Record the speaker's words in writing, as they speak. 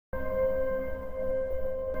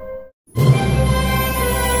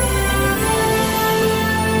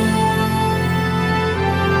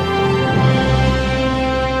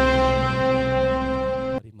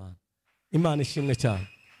Imana ishimwe cyane.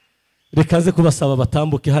 Rekaze kubasaba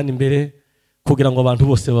batambuke hano imbere kugira ngo abantu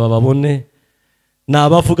bose bababone.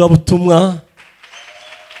 Nabavuga butumwa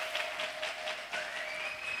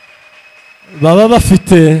baba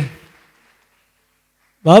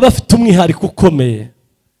bafite umwihariko ukomeye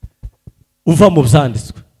uva mu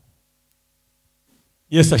byanditswe.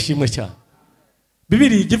 Yesu ashimwe cyane.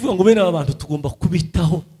 Bibiliya ivuga ngo bene abantu tugomba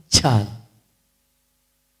kubitaho cyane,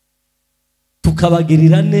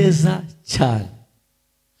 tukabagirira neza cyane,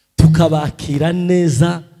 tukabakira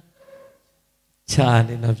neza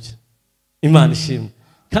cyane nabyo. Imana ishimwe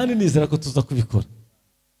kandi nizera ko tuza kubikora.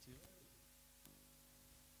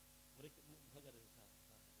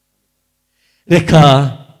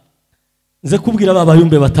 Reka nze kubwira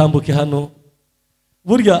abayumbe batambuke hano.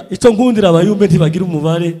 Burya icyo nkundira abayumbe ntibagira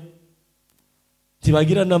umubare,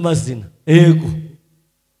 ntibagira n'amazina. Ego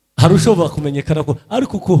hari ushobora kumenyekana ko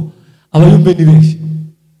ariko uko abayumbe ni benshi.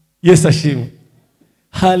 Yesu ashimwe.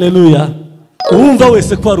 Haleluya. Uwumva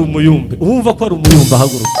wese ko ari umuyumbe, uwumva ko ari umuyumbe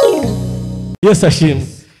ahaguruka. Yesu ashimwe.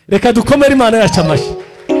 Reka dukomere Imana yacu amashyi.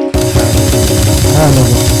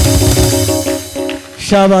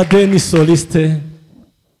 Shabade ni soliste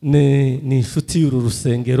ni inshuti y'uru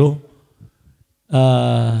rusengero.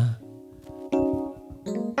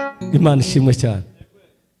 Imana ishimwe cyane.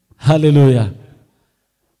 Haleluya.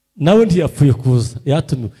 Nawe ntiyapfuye kuza,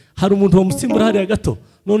 yatumiwe. Hari umuntu wamutsimbura hariya gato,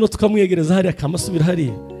 none tukamwegereza hariya akamasubira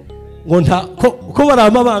hariya ngo nta ko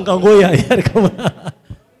baramabanga ngo yareka ari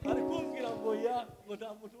kumbwira ngo ngo nta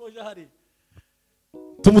muntu woje hariya.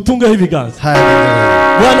 Tumutungeho ibiganza.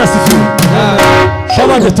 Bwana sifiwe.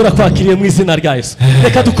 Shabande turakwakiriye mu izina rya Yesu.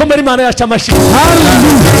 Reka dukomere Imana yacu amashyi.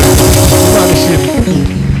 Imana ishimwe.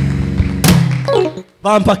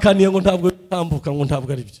 Bampakaniye ngo ntabwo tambuka, ngo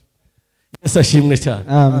ntabwo ari byo. Yesu ashimwe cyane.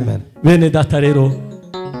 Amen. Bene data rero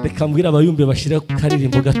reka mbwira abayumbe bashira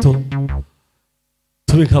karirimbo gato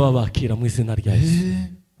tube nk'ababakira mu izina rya Yesu.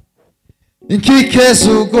 Inkike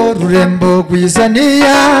z'urwo rurembo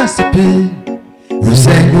rwizaniya sipi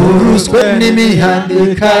ruzenguruzwe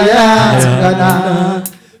n'imihandika yazangana,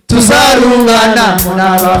 tuzarubana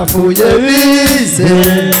n'abapfuye bize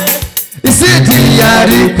isiti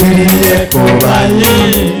yari kwiriye kubaye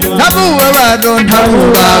ntamubabaro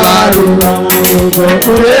ntamubabaro murugo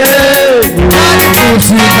kure ari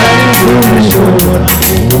munsi hari kubishobora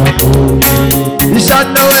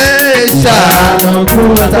ishano we ishano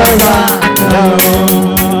kubataza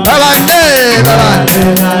babane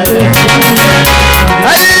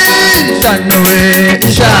ari ishano we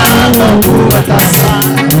ishano kubataza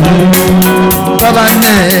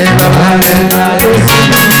babane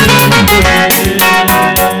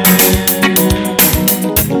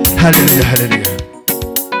Hallelujah,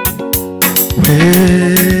 hallelujah.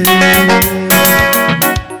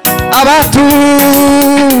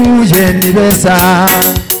 Abatuye ni beza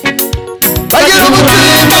bagira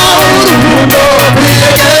umutima w'urukundo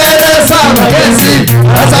kwiyegereza abagenzi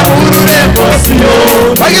azamura ururembo siyo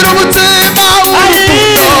bagira umutima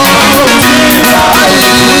w'urukundo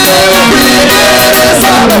kwiyegereza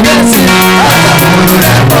abagenzi azamura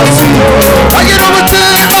ururembo siyo bagira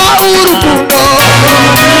umutima w'urukundo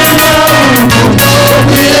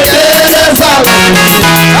kwiyegereza abagenzi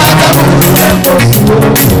azamura ururembo siyo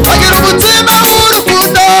bagira umutima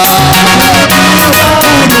w'urukundo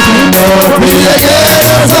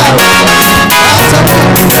kwiyegereza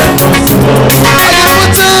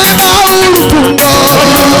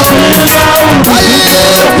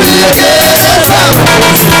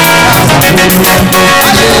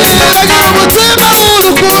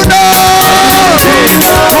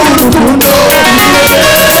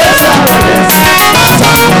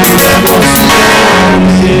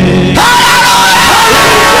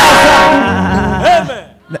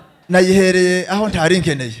nayihereye aho ntari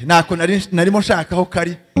nkeneye nako narimo nshaka aho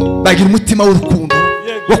kari bagira umutima w'urukundo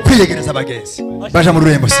wo kwiyegereza abagenzi baje mu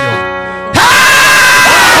rurembo siyo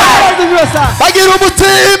bagira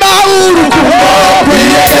umutima w'urukundo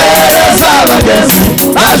kwiyegereza abagenzi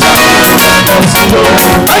baje mu rurembo siyo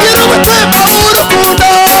bagira umutima w'urukundo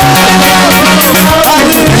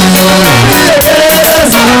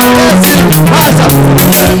kwiyegereza abagenzi baje mu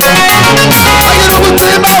rurembo bagira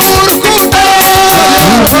umutima w'urukundo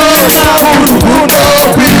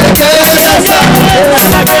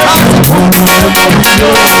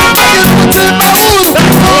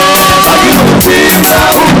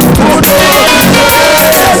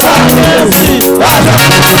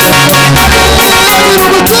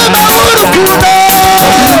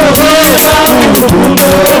kwiyegereza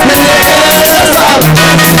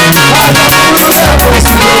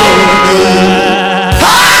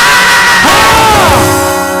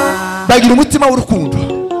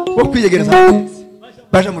kwiyegereza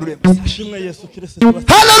baje mu rurembo. ashimwe Yesu Kristo.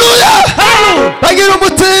 Haleluya. Bagira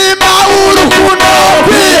umutima w'urukundo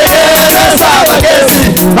kwiyegereza abagezi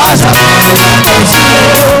baje mu rurembo.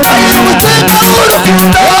 Bagira umutima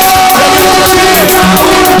w'urukundo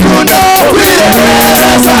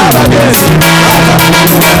kwiyegereza abagezi baje mu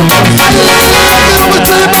rurembo. Bagira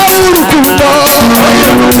umutima w'urukundo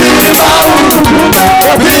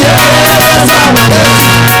kwiyegereza abagezi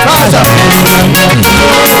baje mu rurembo.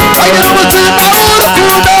 Bagira umutima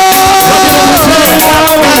w'urukundo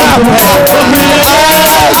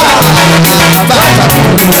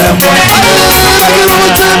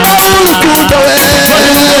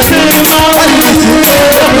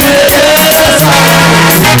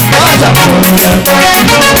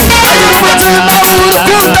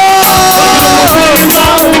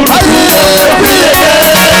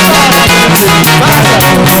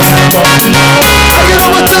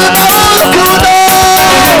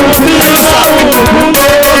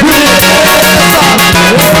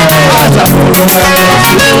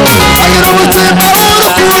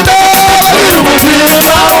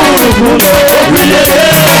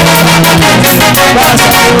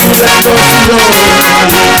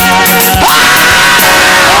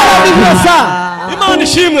Imana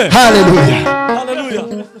ishimwe. Haleluya. Haleluya.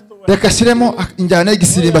 Reka shiremo injyana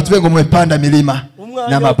y'igisirimba tuve ngo mumepanda milima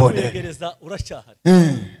n'amabonde. Uracyahari.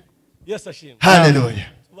 Yesu ashimwe. Haleluya.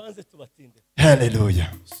 Tubanze tubatinde. Haleluya.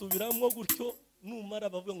 Subiramo gutyo numara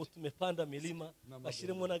bavuga ngo tumepanda milima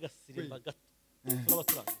bashiremo n'agasirimba gato.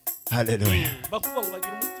 Turabaturanga. Haleluya. Bakuvuga ngo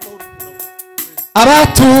bagira umutima w'urukundo.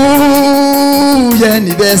 Abatuye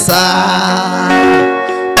ni besa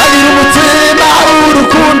bagira umutima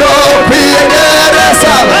w'urukundo kwiyegereza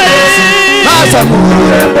abagezi baza mu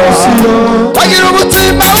rurembo. Bagira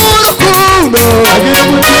umutima w'urukundo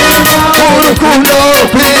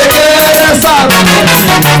kwiyegereza abagezi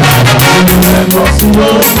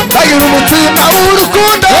bagira umutima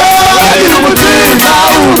w'urukundo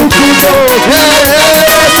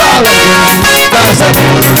kwiyegereza abagezi baza mu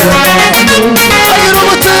rurembo. Bagira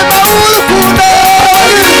umutima w'urukundo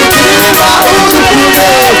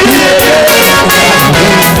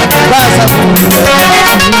baza mu rurembo.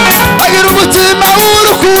 Bagira umutima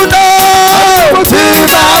w'urukundo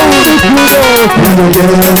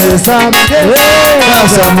kwiyegereza abagezi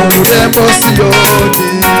baza mu rurembo Siyoni.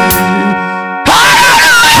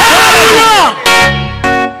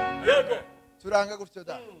 Turanga gutyo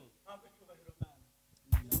da.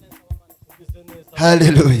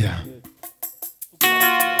 Haleluya.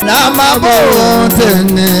 Na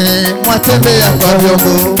mabondeni mwatembea kwa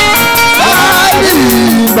vyombo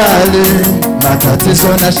mbali, matatizo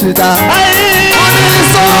na shida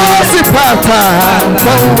ulizozipata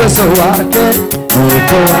kwa uwezo wake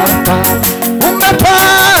uko hapa.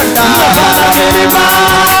 Umepanda milima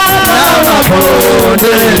na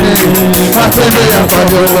mabondeni mwatembea kwa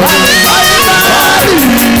vyombo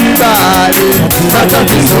mbali,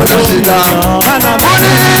 matatizo na shida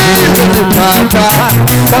ulizozipata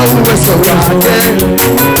kwa uwezo wake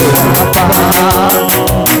hapa.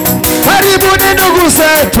 Karibuni ndugu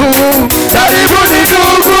zetu, karibuni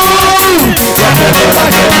ndugu wapendwa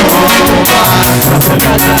wake Muumba,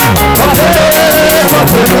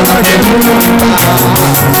 wapendwa wake Muumba.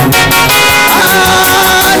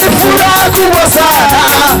 Ni furaha kubwa sana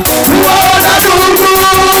kuwaona ndugu.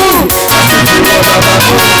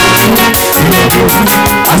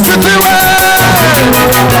 Asifiwe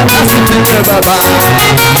Baba,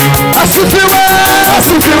 asifiwe,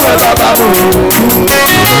 asifiwe Baba Mungu,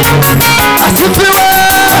 asifiwe,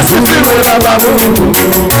 asifiwe Baba Mungu.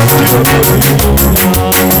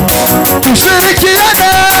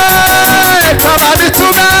 Tushirikiane kama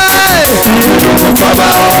mitume kwa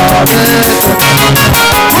maombi,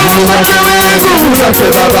 nguvu zake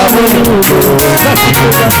Baba Mungu.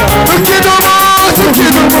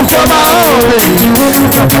 Tukidumu kwa maombi, nguvu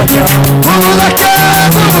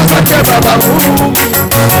zake Baba Mungu.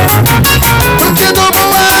 Tukidumu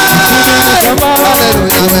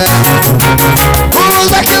haleluya, nguvu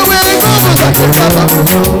zake Baba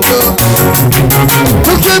Mungu.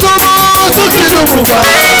 Tukidumu kwa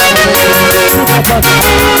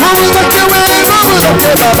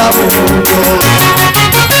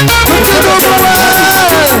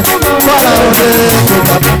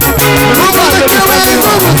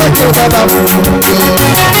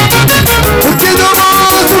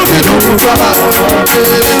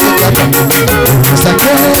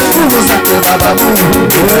nguvu zake Baba Mungu.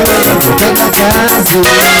 Tukidumu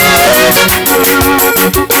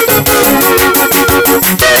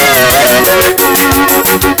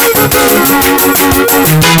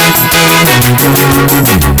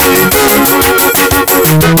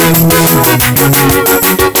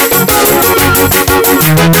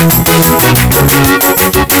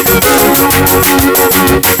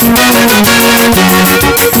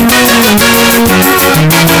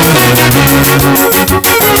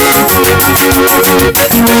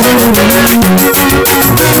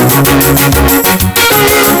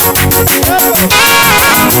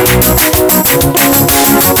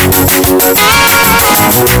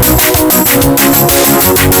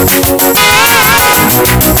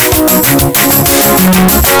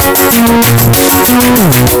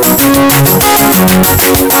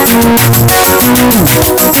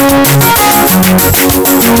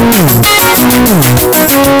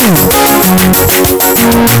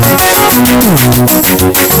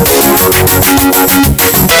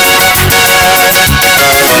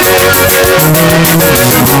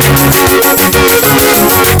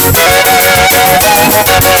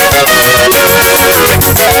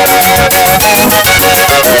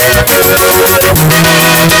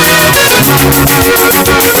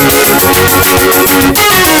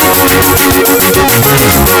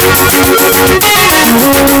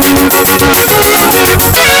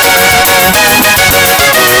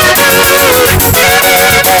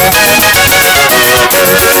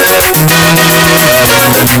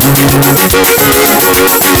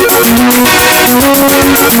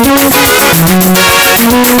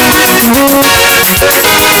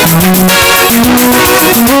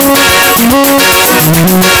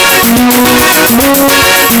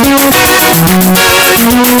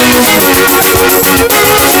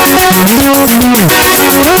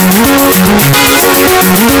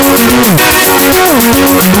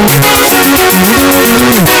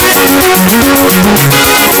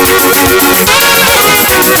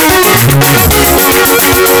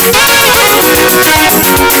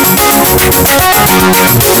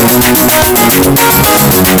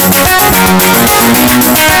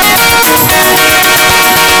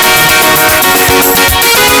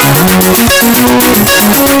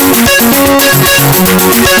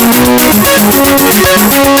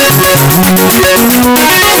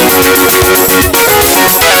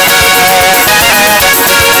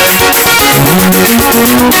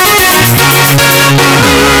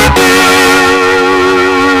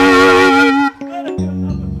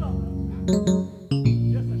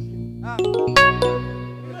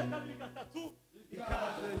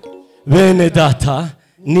bene data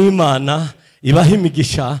n'Imana ibaha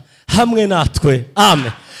imigisha hamwe natwe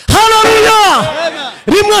amen. Haleluya.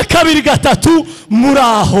 Rimwe kabiri gatatu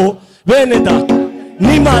muraho bene data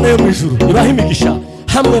n'Imana yo mu ijuru ibaha imigisha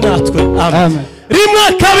hamwe natwe amen.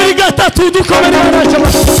 Rimwe kabiri gatatu dukomere naje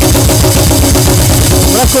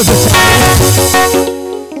murakoze cyane.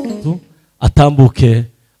 Atambuke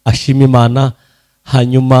ashima Imana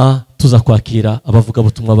hanyuma tuza kwakira abavuga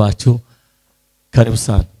butumwa bacu. Karibu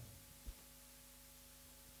sana.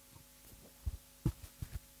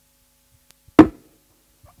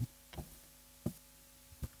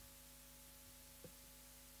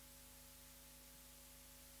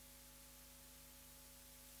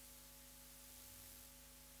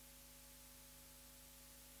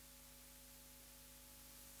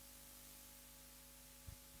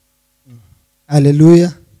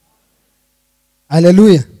 Haleluya.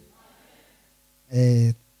 Haleluya.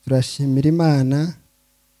 Turashimira Imana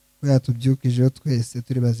ko yatubyukije twese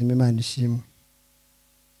turi bazima. Imana ishimwe.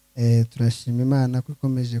 Turashima Imana ko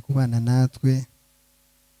ikomeje kubana natwe.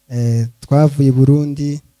 Twavuye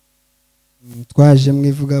Burundi, twaje mu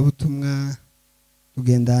ivugabutumwa,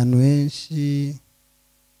 tugenda ahantu henshi.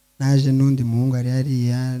 Naje n'undi muhungu ari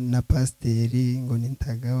hariya na pasiteri ngo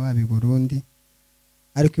nintagawa abi Burundi,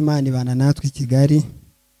 ariko Imana ibana natwe i Kigali,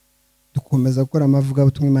 dukomeza gukora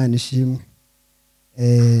amavugabutumwa. Imana ishimwe.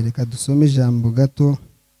 Reka dusome ijambo gato.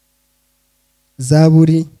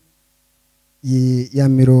 Zaburi ya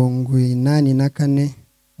 84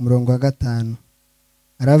 umurongo wa 5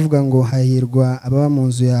 aravuga ngo hahirwa ababa mu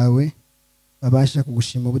nzu yawe babasha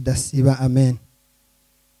kugushima ubudasiba. Amen.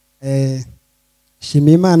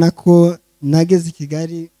 Shima Imana ko nageze i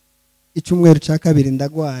Kigali icyumweru cya kabiri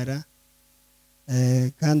ndagwara.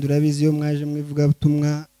 Kandi urabizi iyo mwaje mu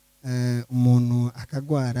ivugabutumwa umuntu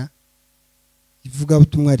akagwara,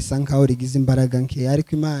 ivugabutumwa risa nkaho rigize imbaraga nke,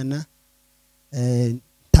 ariko Imana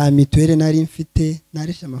ta mituweli nari mfite,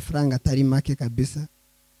 narisha amafaranga atari make kabisa.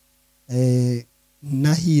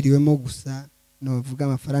 Nahiriwemo gusa novuga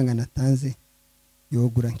amafaranga natanze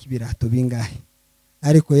yogura nk'ibirato bingahe,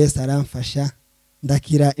 ariko Yesu aramfasha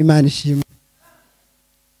ndakira. Imana ishimwe.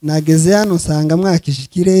 Nageze hano nsanga mwakije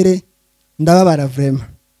ikirere, ndababara vrema,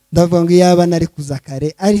 ndavuga ngo yaba nari kuza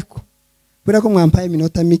kare, ariko kubera ko mwampaye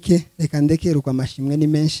iminota mike reka ndekeruka amashimwe ni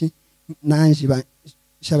menshi. nanje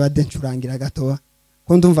shabade ncurangira gato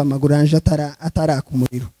ko ndumva amaguru anje atara ku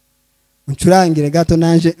muriro ncurangire gato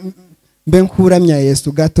nanje mbe nkuramya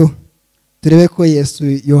Yesu gato turebe ko Yesu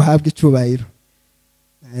yohabwa icubahiro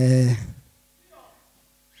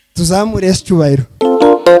tuzamure Yesu icubahiro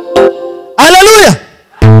haleluya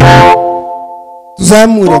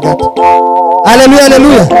tuzamure gato haleluya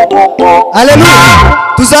haleluya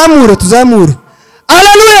haleluya tuzamure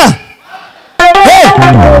haleluya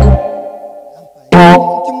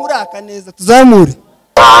timuraka neza tuzamure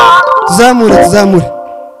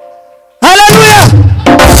haleluya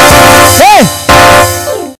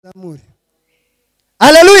tuzamure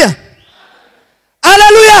haleluya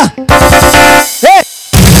haleluya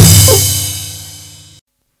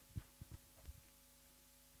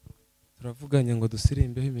turavuganye ngo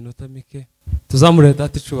dusirimbeho iminota mike tuzamure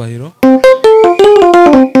data icubahiro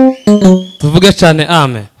tuvuge cyane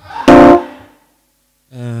amen.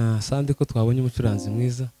 Sandi ko twabonye umucuranzi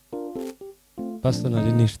mwiza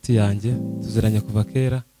personally ni inshuti yanjye tuziranye kuva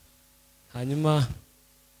kera hanyuma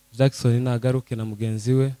Jackson nagaruke na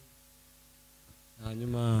mugenzi we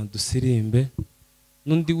hanyuma dusirimbe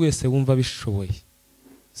n'undi wese wumva bishoboye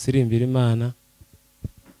sirimbira Imana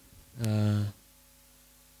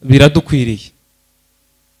biradukwiriye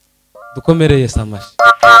dukomereye samashi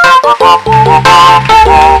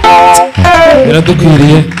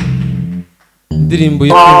biradukwiriye indirimbo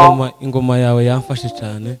y'ingoma ingoma yawe yamfashe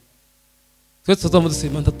cyane twese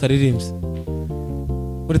tuzamudusimba tutaririmbye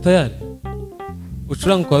uri tayari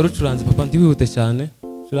ucuranga kwa rucuranze papa ndiwihute cyane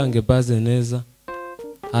ucurange base neza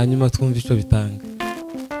hanyuma twumve ico bitanga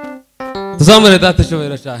tuzamure data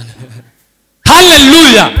cyobera cyane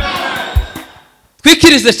haleluya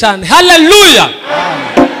twikirize cyane haleluya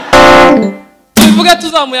tuvuge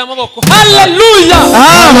tuzamuye amaboko haleluya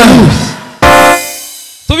amen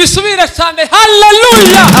tubisubira cyane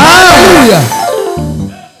haleluya haleluya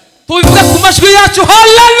tuvuge ku majwi yacu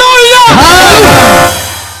haleluya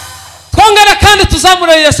twongera kandi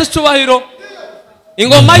tuzamure Yesu cyubahiro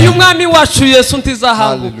ingoma y'umwami wacu Yesu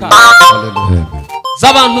ntizahanguka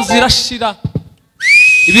z'abantu zirashira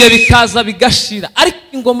ibiye bikaza bigashira ariko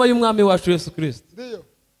ingoma y'umwami wacu Yesu Kristo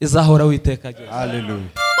izahora witeka cyose haleluya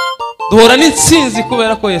duhora n'intsinzi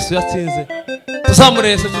kubera ko Yesu yatsinze tuzamure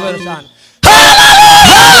Yesu cyubahiro cyane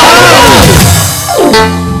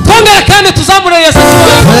twongera kandi tuzamure Yesu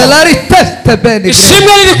cyubahiro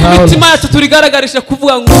ishimwe riri ku mitima yacu turigaragarisha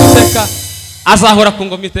kuvuga ngo Uwiteka azahora ku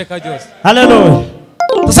ngoma iteka ryose haleluya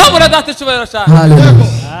tuzamure data cyubahiro cyane haleluya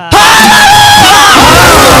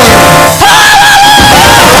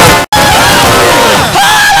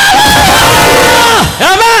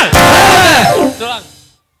amen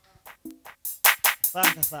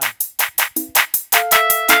sana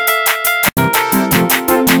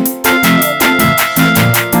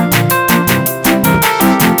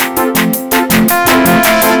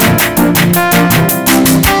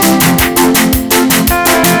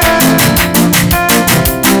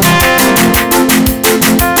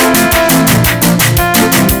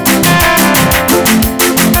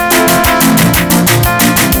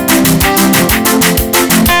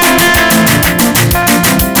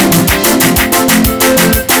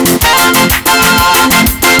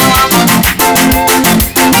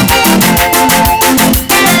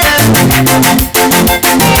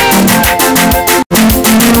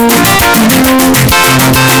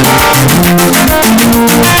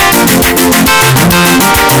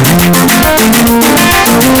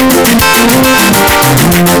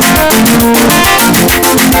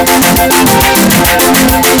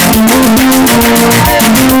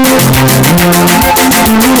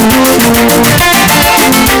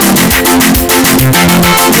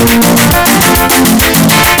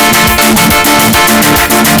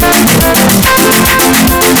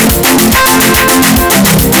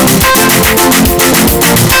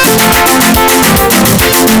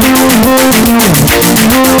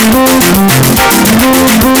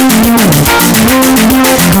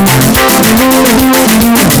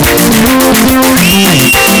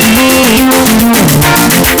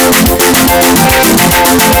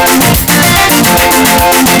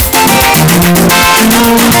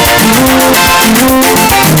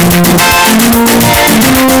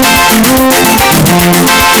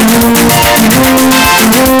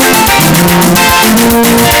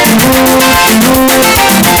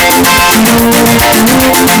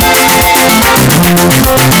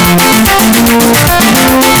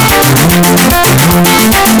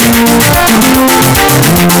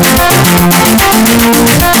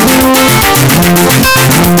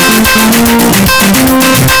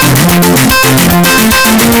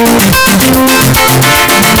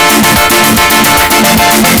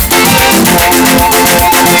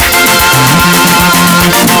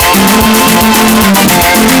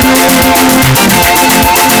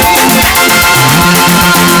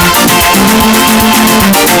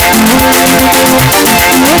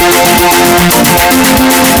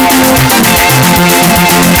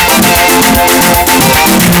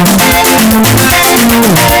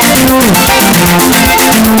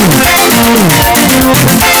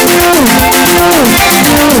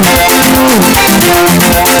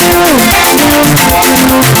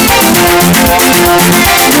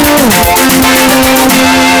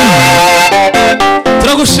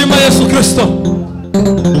Turagushima Yesu Kristo,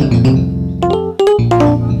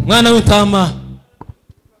 mwana w'intama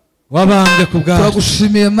wabambwe ku bwacu.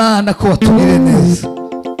 Turagushimiye Mana ko watugiriye neza.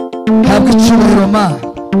 Habwa icyubahiro Mana.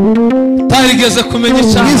 Tarigeze kumenya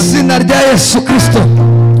icyaha. Mu izina rya Yesu Kristo.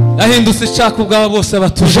 Yahindutse icyaha ku bwabo bose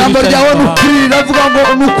batuje. Ijambo ryawe n'ukuri riravuga ngo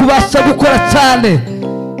nukubasha gukora cyane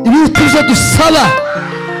ibiruta ibyo dusaba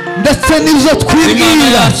ndetse n'ibyo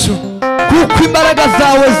twibwira, kuko imbaraga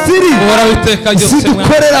zawe ziri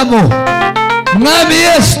zidukoreramo. Mwami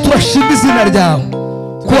Yesu, turashima izina ryawe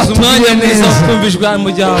ko watugiriye neza.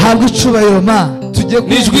 Habwa icyubahiro Mana.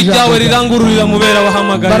 N'ijwi ryawe rirangururira mubera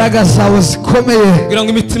wahamagaye. Imbaraga zawe zikomeye kugira ngo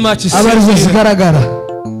imitima yacu abarizo zigaragara.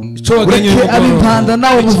 Ureke ab'impanda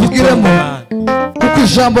nawe muvugiremo, kuko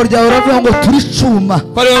ijambo ryawe riravuga ngo turi cuma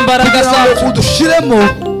kugira ngo udushiremo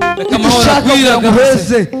ibyo ushaka kugira ngo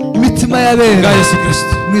uheze imitima y'abera.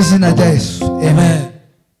 Mu izina rya Yesu, amen.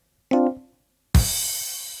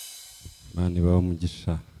 Imana ibahe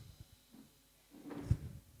umugisha.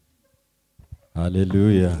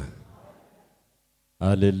 Haleluya,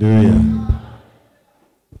 haleluya.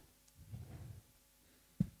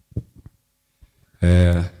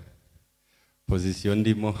 Position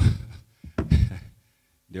ndimo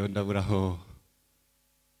ndio ndabura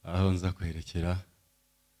aho nza kwerekera,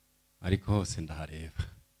 ariko hose ndahareba.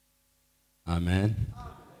 Amen.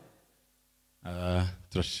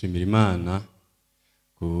 Turashimira Imana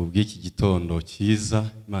ku bw'iki gitondo cyiza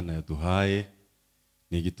Imana yaduhaye.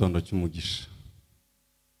 Ni igitondo cy'umugisha.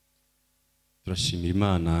 Turashimira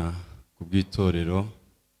Imana ku bw'itorero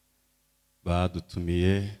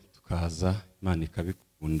badutumiye tukaza, Imana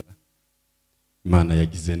ikabikunda. Imana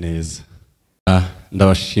yagize neza.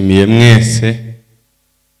 Ndabashimiye mwese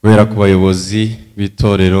kubera ku bayobozi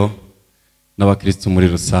b'itorero n'abakristo muri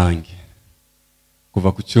rusange.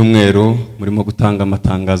 Kuva ku cyumweru murimo gutanga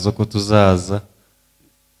amatangazo ko tuzaza,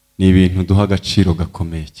 ni ibintu duha agaciro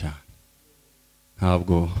gakomeye cyane.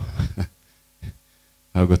 Ntabwo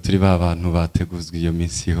turi ba bantu bateguzwe iyo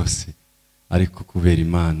minsi yose, ariko kubera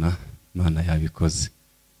Imana yabikoze.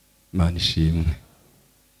 Imana ishimwe.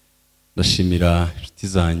 Ndashimira inshuti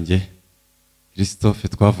zanjye Christophe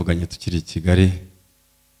twavuganye tukiri i Kigali,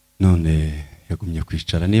 none yagumye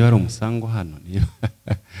kwicara. Niba ari umusango hano, niba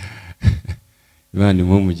Imana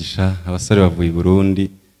imuhe umugisha. Abasore bavuye i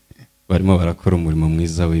Burundi barimo barakora umurimo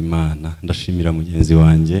mwiza w'Imana. Ndashimira mugenzi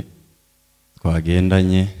wanjye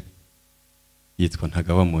twagendanye yitwa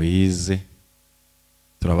Ntagaba Moise,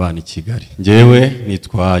 turabana i Kigali. Njyewe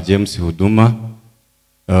nitwa JEMES HUDUMA,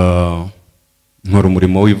 nkora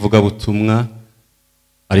umurimo w'ivugabutumwa,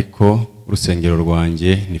 ariko urusengero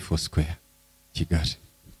rwanjye ni Foursquare Kigali.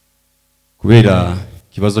 Kubera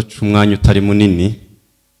ikibazo cy'umwanya utari munini,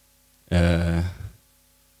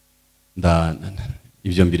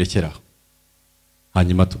 ibyo mbirekeraho,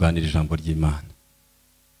 hanyuma tuganira ijambo ry'Imana.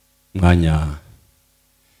 Mwanya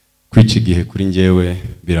kwica igihe kuri njyewe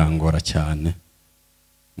birangora cyane.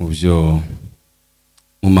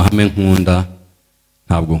 Mu mahame nkunda,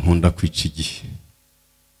 ntabwo nkunda kwica igihe.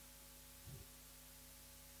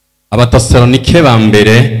 Abatesalonike ba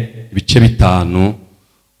mbere ibice 5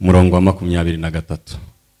 umurongo wa 23.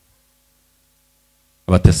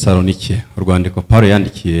 Abatesalonike, urwandiko Paulo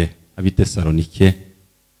yandikiye abitesalonike,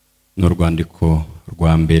 ni urwandiko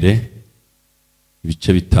rwa mbere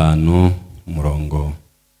ibice 5 umurongo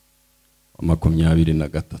wa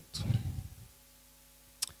 23.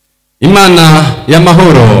 Imana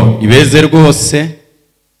y'amahoro ibeze rwose,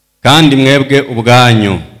 kandi mwebwe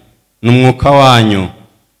ubwanyu n'umwuka wanyu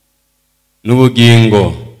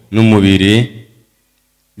n'ubugingo n'umubiri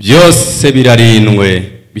byose birarindwe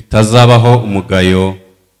bitazabaho umugayo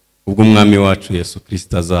ubwo umwami wacu Yesu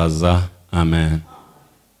Kristo azaza. Amen.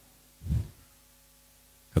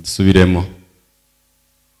 Kadusubiremo.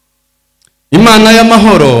 Imana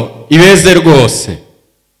y'amahoro ibeze rwose,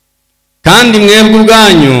 kandi mwebwe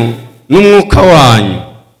ubwanyu n'umwuka wanyu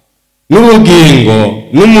n'ubugingo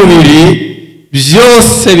n'umubiri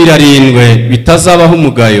byose birarindwe bitazabaho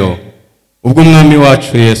umugayo ubwo umwami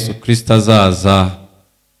wacu Yesu Kristo azaza.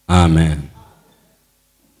 Amen.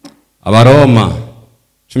 Abaroma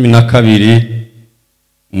 12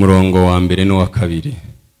 umurongo wa mbere n'uwa kabiri.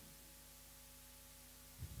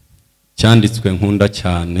 Cyanditswe nkunda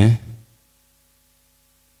cyane,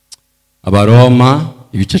 Abaroma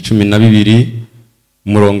ibice 12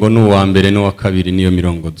 umurongo n'uwa mbere n'uwa kabiri, niyo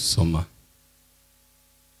mirongo dusoma.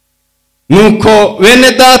 Nuko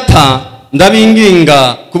bene data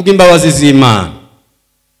ndabinginga kubw'imbabazi z'Imana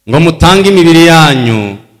ngo mutange imibiri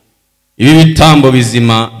yanyu ibi bitambo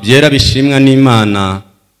bizima byera bishimwa n'Imana,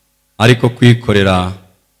 ariko kwikorera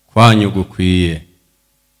kwanyu gukwiye.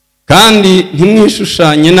 Kandi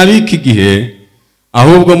ntimwishushanye n'abiki gihe,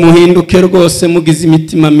 ahubwo muhinduke rwose mugize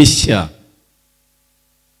imitima mishya,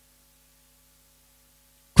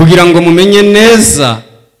 kugira ngo mumenye neza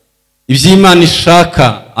iby'Imana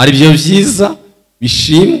ishaka ari byo byiza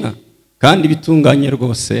bishimwa kandi bitunganye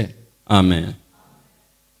rwose. Amen.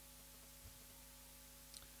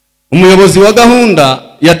 Umuyobozi wa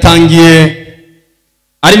gahunda yatangiye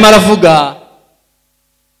arimo aravuga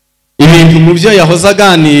ibintu mu byo yahoze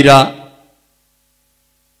aganira,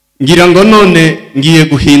 ngira ngo none ngiye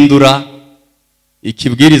guhindura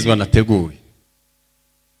ikibwirizwa nateguye.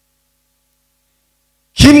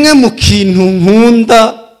 Kimwe mu kintu nkunda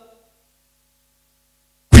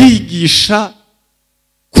kwigisha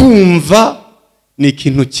kumva ni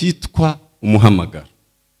ikintu cyitwa umuhamagaro.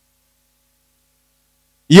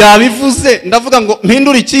 Yabivuze ndavuga ngo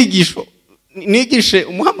mpindure icyigisho nigishe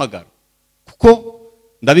umuhamagaro, kuko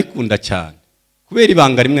ndabikunda cyane kubera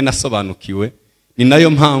ibanga rimwe nasobanukiwe. Ni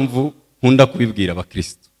nayo mpamvu nkunda kubibwira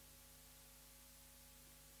abakristo.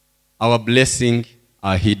 Our blessing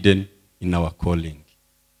are hidden in our calling.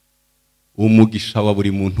 Umugisha wa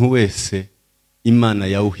buri muntu wese Imana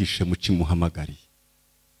yawuhishe mu kimuhamagariye.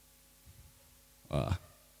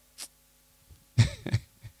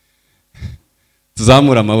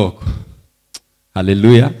 Tuzamura amaboko.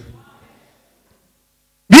 Haleluya.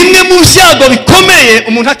 Bimwe mu byago bikomeye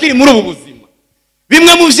umuntu akiri muri ubu buzima,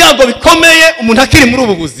 bimwe mu byago bikomeye umuntu akiri muri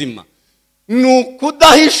ubu buzima ni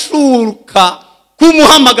ukudahishuka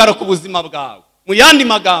k'umuhamagaro ku buzima bwawe. Mu yandi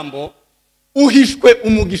magambo, uhishwe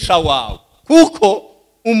umugisha wawe, kuko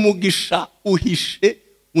umugisha uhishe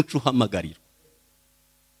mu cyuhamagariro.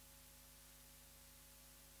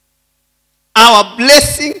 Our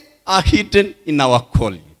blessing are hidden in our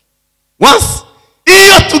calling. Once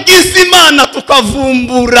iyo tugize Imana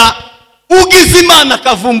tukavumbura, ugize Imana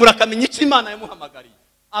akavumbura akamenya icyo Imana yamuhamagariye,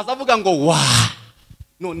 azavuga ngo wa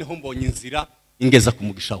noneho mbonye inzira ingeza ku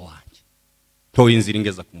mugisha wanjye. Ntoye inzira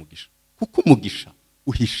ingeza ku mugisha, kuko umugisha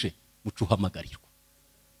uhishe mu cyuhamagarirwa.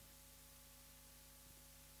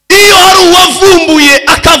 Iyo hari uwavumbuye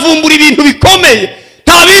akavumbura ibintu bikomeye,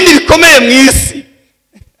 nta bindi bikomeye mu isi.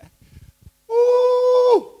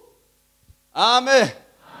 Amen.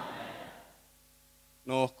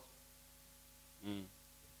 Nuko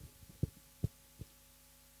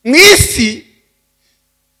mwisi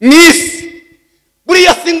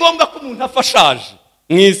buriya si ngombwa ko umuntu afashaje.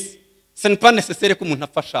 Mwisi ce n'est pas nécessaire ko umuntu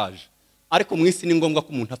afashaje, ariko mwisi ni ngombwa ko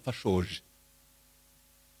umuntu afashoje.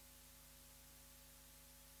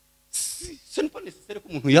 Ce n'est pas nécessaire ko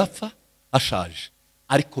umuntu yapfa ashaje,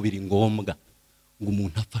 ariko biri ngombwa ngo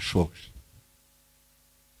umuntu afashoje.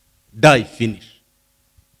 Die finish.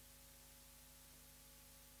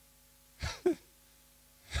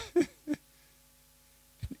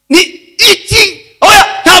 Ni iki oya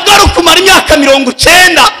ntabwo ari ukumara imyaka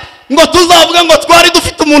 90 ngo tuzavuga ngo twari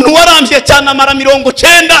dufite umuntu warambye cyane amara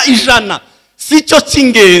 90 si cyo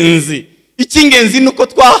cy'ingenzi. Icy'ingenzi nuko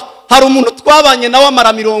hari umuntu twabanye nawe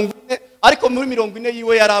amara 40, ariko muri 40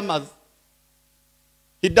 yiwe yaramaze.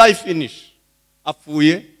 He die finish.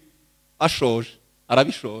 Apfuye ashoje,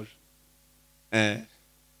 arabishoje.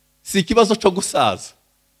 Si ikibazo cyo gusaza.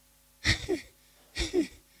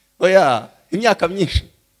 Oya imyaka myinshi,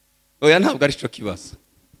 oya ntabwo ari cyo kibazo.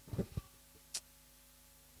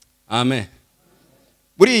 Amen.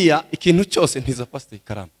 Buriya ikintu cyose ntiza pastor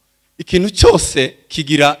Ikaramu, ikintu cyose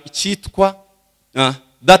kigira icyitwa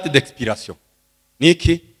date d'expiration.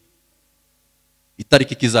 Niki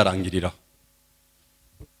itariki kizarangirira.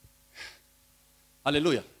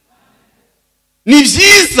 Haleluya. Ni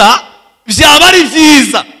byiza, byaba ari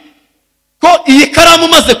byiza ko iyi karamu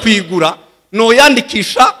maze kwigura no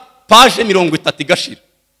yandikisha page 30 igashira,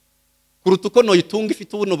 kuruta uko no yitunga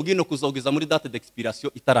ifite ubuno bwino kuzogeza muri date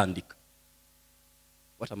d'expiration itarandika.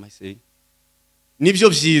 What am I saying? Nibyo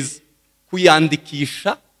byiza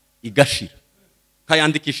kuyandikisha igashira,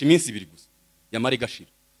 kayandikisha iminsi 2 gusa yamara igashira.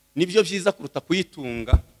 Nibyo byiza kuruta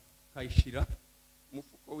kuyitunga kayishira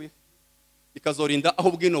mufuko we ikazorinda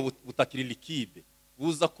aho bwino butakiri liquide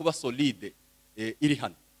buza kuba solide iri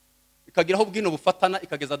hano, ikagira aho bwino bufatana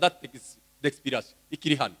ikageza date d'expiration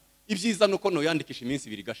ikiri hano. ibyiza nuko no yandikisha iminsi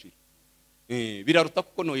 2 igashira biraruta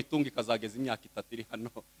kuko no yitunga ikazageza imyaka 3 iri hano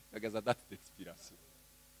kageza date d'expiration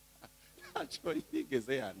acho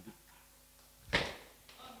yigeze yandi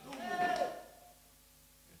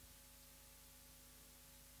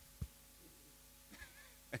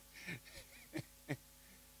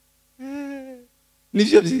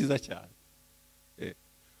nivyo byiza cyane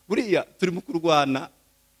buriya turi mu kurwana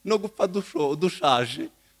no gupfa dushaje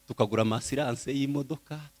tukagura amasiranse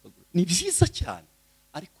y'imodoka ni byiza cyane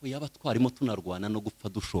ariko yaba twarimo tunarwana no gupfa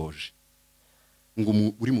dushoje ngo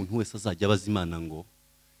buri muntu wese azajya abaza Imana ngo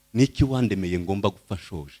niki wandemeye ngomba gupfa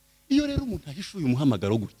shoje. Iyo rero umuntu ahishuye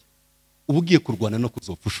umuhamagaro gutya ubugiye kurwana no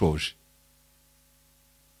kuzopfa ushoje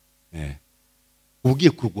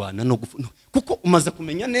ubugiye kurwana no gupfa kuko umaze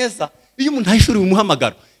kumenya neza iyo umuntu ahishuriye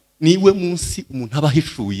umuhamagaro niwe munsi umuntu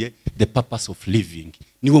abahishuye the purpose of living,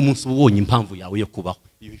 niwe munsi ubonye impamvu yawe yo kubaho.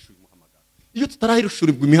 Iyo hishuye umuhamagaro, iyo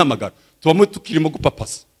tutarahishurirwa imihamagaro tubamo tukirimo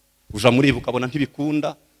gupapasa. Uja muri ukabona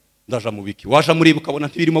ntibikunda, ndaja mu biki, waja muri ukabona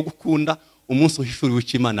ntibirimo gukunda. Umunsi uhishuriwe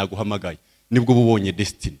icyo Imana yaguhamagaye nibwo ubonye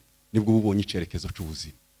destiny, nibwo ubonye icerekezo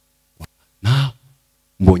cy'ubuzima. Na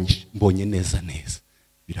mbonye neza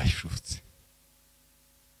birahishutse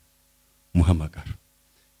umuhamagaro.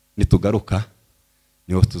 Nitugaruka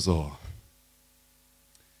niho tuzoho.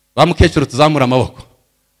 Bamukecuru tuzamura amaboko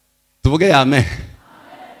tuvuge amen.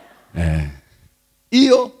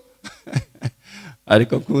 Iyo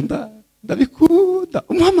ariko kunda ndabikunda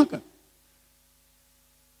umuhamagaro.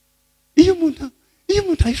 Iyo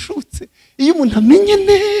umuntu ayishutse, iyo umuntu amenye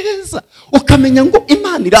neza ukamenya ngo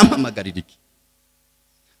Imana irampamagarira iki.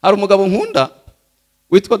 Hari umugabo nkunda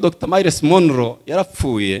witwa Dr. Miles Monroe,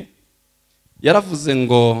 yarapfuye. Yaravuze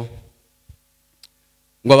ngo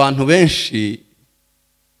abantu benshi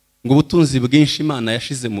ngo ubutunzi bwinshi Imana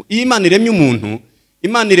yashizemo. Iyo Imana iremye umuntu,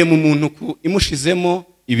 Imana irema umuntu imushizemo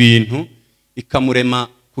ibintu ikamurema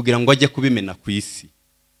kugira ngo ajye kubimena ku isi.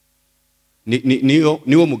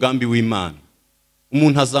 Niwo mugambi w'Imana.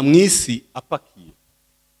 Umuntu aza mu isi apakiye,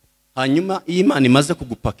 hanyuma iyo Imana imaze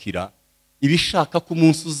kugupakira ibishaka ko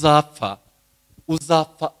umunsi uzapfa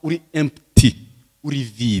uri empty, uri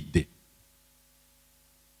vide.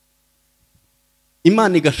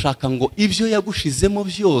 Imana igashaka ngo ibyo yagushizemo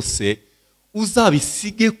byose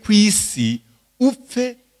uzabisige ku isi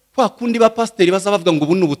upfe. Kwa kundi ba pasiteri bazabavuga ngo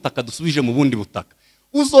buno ubutaka dusubije mu bundi butaka,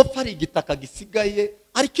 uzopfa ari igitaka gisigaye,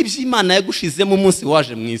 ariko ibyo Imana yagushizemo umunsi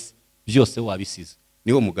waje mu isi byose wabisize.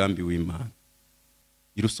 Niwo mugambi w'Imana.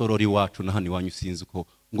 Irusorori wacu na hano iwanyu sinzi ko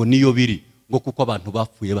ngo niyo biri, ngo kuko abantu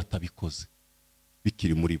bapfuye batabikoze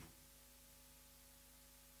bikiri muri bo.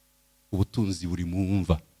 Ubutunzi buri mu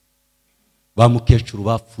mva. Ba mukecuru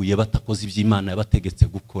bapfuye batakoze ibyo Imana yabategetse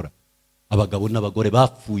gukora. Abagabo n'abagore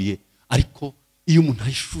bapfuye, ariko iyo umuntu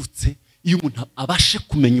ayishutse, iyo umuntu abashe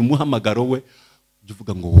kumenya umuhamagaro we,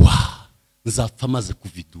 uvuga ngo nzapfa maze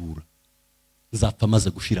kuvidura, nzapfa maze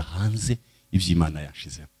gushira hanze ibyo Imana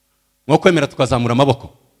yashizemo. Mwo kwemera tukazamura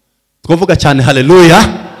amaboko twavuga cyane haleluya.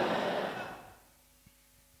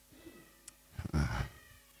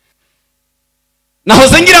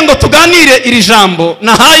 Nahoze ngira ngo tuganire iri jambo,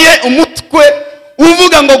 nahaye umutwe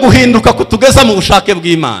uvuga ngo guhinduka kutugeza mu bushake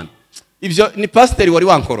bw'Imana. Ibyo ni pasiteri wari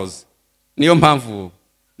wankoroze, niyo mpamvu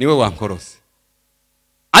niwe wankoroze.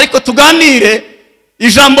 Ariko tuganire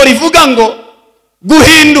ijambo rivuga ngo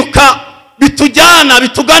guhinduka bitujyana,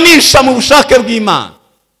 bituganisha mu bushake bw'Imana.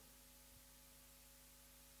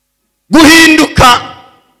 Guhinduka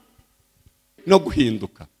no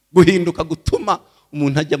guhinduka gutuma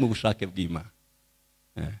umuntu ajya mu bushake bw'Imana.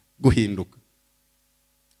 Guhinduka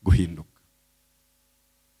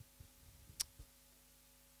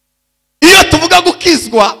iyo tuvuga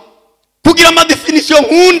gukizwa kugira ama definition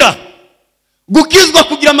nkunda, gukizwa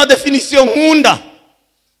kugira ama definition nkunda.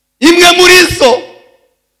 Imwe muri zo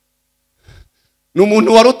ni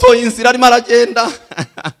umuntu warutoye inzira arimo aragenda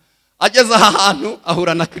ageze aha hantu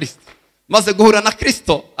ahura na Kristo, maze guhura na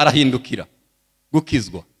Kristo arahindukira.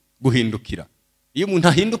 Gukizwa, guhindukira. Iyo umuntu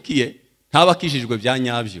ahindukiye ntabakijijwe bya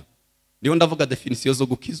nyabyo. Niyo ndavuga definition zo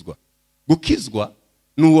gukizwa. Gukizwa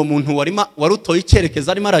ni uwo muntu warutoye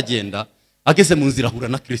icyerekezo arimo aragenda, ageze mu nzira ahura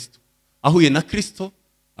na Kristo. Ahuye na Kristo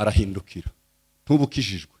arahindukira.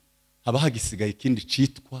 Ntubukijijwe, haba hagisigaye ikindi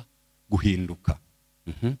citwa guhinduka.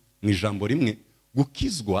 Mu ijambo rimwe,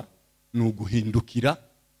 gukizwa ni uguhindukira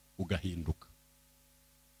ugahinduka.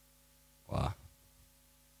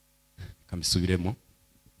 Kamisubiremo.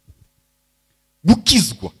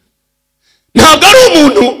 Gukizwa ntabwo ari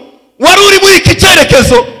umuntu wari uri muri iki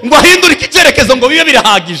cyerekezo ngo ahindure iki cyerekezo ngo bibe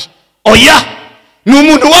birahagije. Oya, ni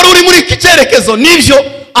umuntu wari uri muri iki cyerekezo nivyo,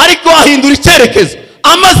 ariko ahindura icyerekezo.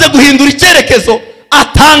 Amaze guhindura icyerekezo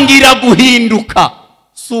atangira guhinduka.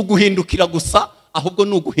 Si uguhindukira gusa, ahubwo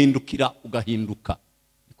ni uguhindukira ugahinduka,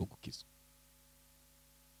 niko gukizwa.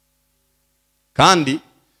 Kandi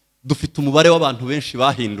dufite umubare w'abantu benshi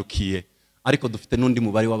bahindukiye, ariko dufite n'undi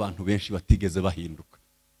mubare w'abantu benshi batigeze bahinduka.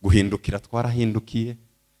 Guhindukira twarahindukiye,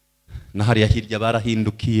 na hariya hirya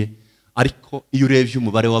barahindukiye, ariko iyo urebye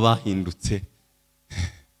umubare w'abahindutse,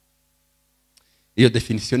 iyo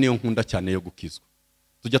definition niyo nkunda cyane yo gukizwa.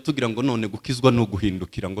 Tujya tugira ngo none gukizwa no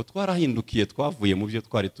guhindukira, ngo twarahindukiye, twavuye mu byo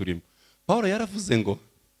twari turimo. Paulo yaravuze ngo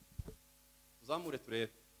uzamure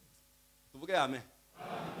turebe, tuvuge amen.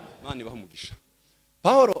 Mani bahumugisha.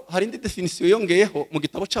 Paulo hari indi definition yongeyeho mu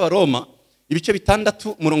gitabo cy'Abaroma ibice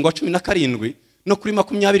 6 umurongo wa 17 no kuri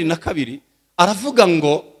 22, aravuga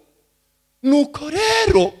ngo nuko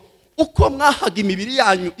rero uko mwahaga imibiri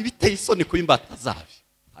yanyu ibiteye isoni kuba imbata zabyo.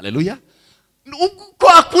 Haleluya. Uko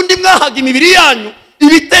akundi mwahaga imibiri yanyu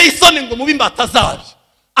ibiteye isoni ngo mube imbata zabyo,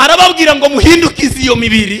 arababwira ngo muhindukize iyo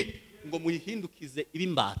mibiri, ngo muyihindukize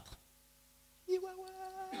ibimbata.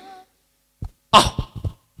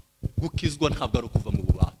 Gukizwa ntabwo ari ukuva mu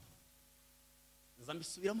bubata.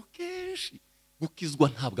 Nzambisubiramo kenshi, gukizwa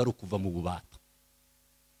ntabwo ari ukuva mu bubata.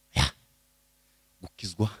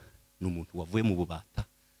 Gukizwa ni umuntu wavuye mu bubata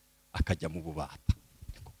akajya mu bubata.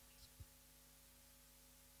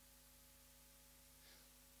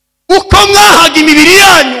 Uko mwahaga imibiri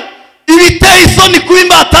yanyu ibiteye isoni kuba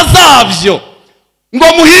imbata zabyo, ngo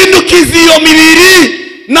muhindukize iyo mibiri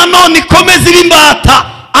nanone ikomeze ibimbata,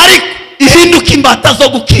 ariko ihinduka imbata zo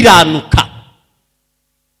gukiranuka.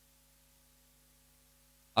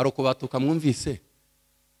 Ari ukubatuka mwumvise?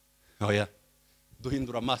 Oya,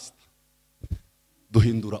 duhindura master,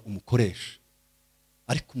 duhindura umukoresha.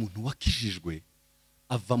 Ariko umuntu wakijijwe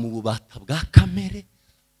ava mu bubata bwa kamere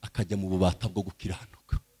akajya mu bubata bwo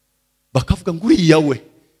gukiranuka. Bakavuga ngo uriya we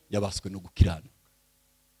yabaswe no gukiranuka,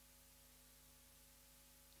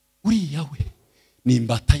 uriya we ni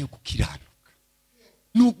imbata yo gukiranuka,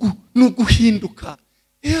 nuguhinduka.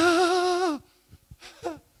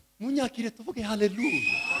 Munyakire tuvuge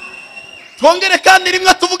haleluya. Twongere kandi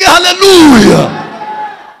rimwe tuvuge haleluya.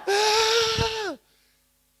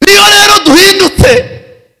 Niyo rero duhindutse,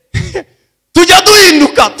 tujya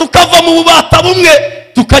duhinduka tukava mu bubata bumwe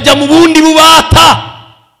tukajya mu bundi bubata.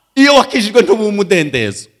 Iyo wakijijwe ntubu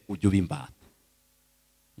umudendezo, ujya uba imbata.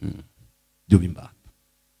 Ujya uba imbata.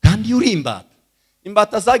 Kandi iyo uri imbata,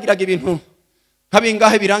 imbata zagiraga ibintu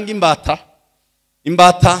nk'abingahe biranga imbata.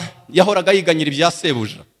 Imbata yahoraga yiganyira ibya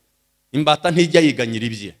sebuja. Imbata ntijya yiganyira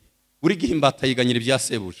ibye. Buri gihe imbata yiganyira ibya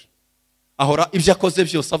sebuja. Ahora ibyo akoze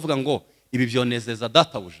byose avuga ngo ibi byonezeza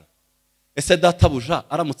databuja. Ese databuja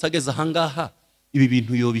aramutse ageze ahangaha ibi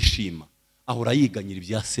bintu yo bishima, ahora yiganyira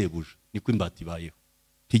ibya sebuja. Niko imbata ibayeho,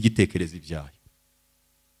 ntigitekereza ibyayo.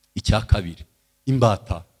 Icya kabiri,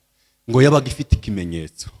 imbata ngo yabaga ifite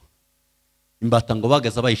ikimenyetso. Imbata ngo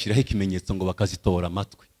bagaza bayishiraho ikimenyetso ngo bakazitobora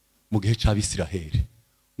amatwi. Mu gihe cy'Abisiraheli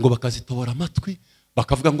ngo bakazitobora amatwi,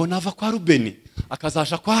 bakavuga ngo nava kwa Rubeni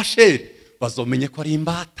akazaja kwa Asheri, bazomenye ko ari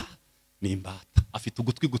imbata. Ni imbata. Afite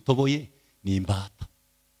ugutwi gutoboye, ni imbata.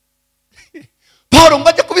 Paulo ngo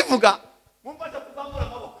ajye kubivuga, ngo ajye kuzamura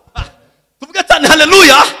amaboko, tuvuge cyane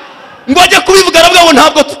haleluya. Ngo ajye kubivuga aravuga ngo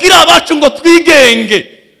ntabwo tukiri abacu ngo twigenge.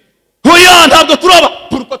 Hoya, ntabwo turaba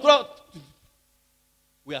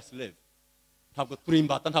we are slave. Ntabwo turi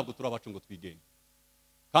imbata, ntabwo turi abacu ngo twigenge.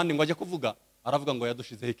 Kandi ngo ajye kuvuga aravuga ngo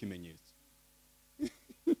yadushizeho ikimenyetso.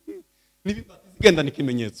 Nibimbata zigenda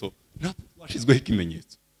n'ikimenyetso, natwe twashizweho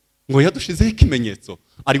ikimenyetso. Ngo yadushizeho ikimenyetso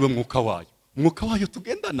ari we mwuka wayo. Mwuka wayo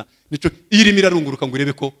tugendana nico irimo irarunguruka ngo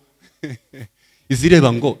irebe ko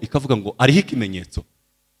izireba ngo ikavuga ngo ariho ikimenyetso.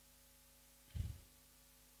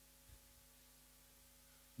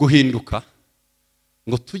 Guhinduka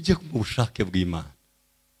ngo tujye mu bushake bw'Imana.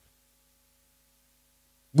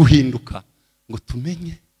 Guhinduka ngo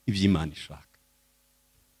tumenye iby'Imana ishaka.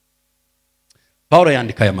 Paulo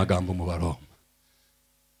yandika aya magambo mu Baroma.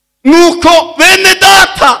 Nuko bene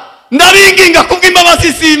data ndabinginga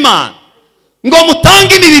kubw'imbabazi z'Imana ngo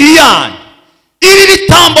mutange imibiri yanyu ibi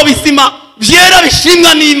bitambo bizima byera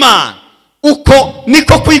bishimwa n'Imana, uko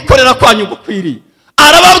niko kwikorera kwanyu gukwiriye.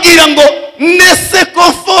 Arababwira ngo ne se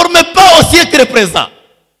conforme pas au siècle présent,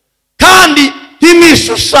 kandi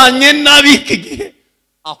ntimishushanye n'ab'iki gihe,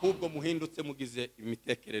 ahubwo muhindutse mugize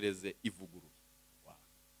imitekerereze ivuguruye.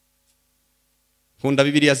 Nkunda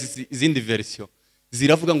Bibiliya izindi version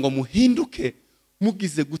ziravuga ngo muhinduke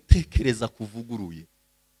mugize gutekereza kuvuguruye,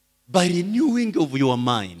 by renewing of your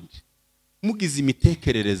mind, mugize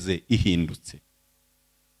imitekerereze ihindutse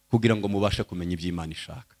kugira ngo mubashe kumenya iby'Imana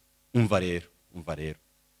ishaka. Umva rero,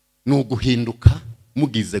 ni uguhinduka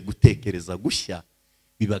mugize gutekereza gushya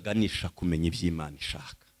bibaganisha kumenya iby'Imana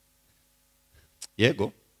ishaka.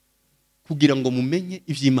 Yego, kugira ngo mumenye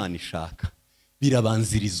iby'Imana ishaka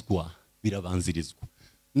birabanzirizwa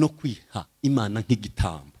no kwiha Imana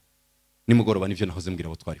nk'igitambo. Nimugoroba nivyo nahoze mbwira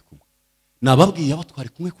abo twari kumwe. Nababwiye abo twari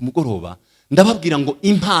kumwe ku mugoroba, ndababwira ngo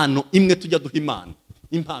impano imwe tujya duha Imana,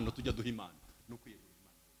 impano tujya duha Imana no kwiyegurira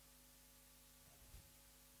Imana.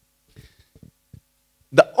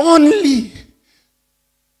 The only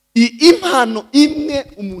impano imwe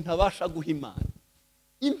umuntu abasha guha Imana,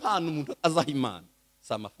 impano umuntu azaha Imana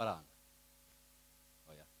si amafaranga.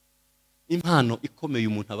 Impano ikomeye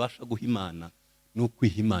umuntu abasha guha Imana ni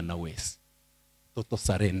ukwiha Imana wese. Total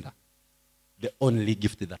surrender. The only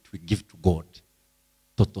gift that we give to God.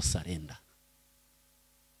 Total surrender.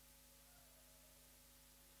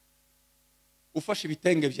 Ufashe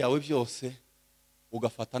ibitenge byawe byose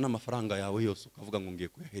ugafata n'amafaranga yawe yose ukavuga ngo ngiye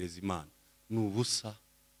kuyahereza Imana, nubusa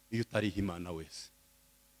iyo utariha Imana wese.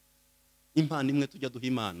 Impano imwe tujya duha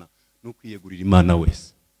Imana ni ukwiyegurira Imana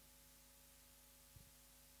wese.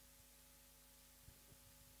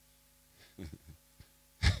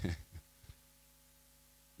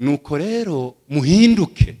 Nuko rero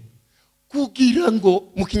muhinduke kugira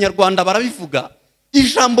ngo, mu Kinyarwanda barabivuga,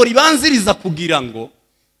 ijambo ribanziriza kugira ngo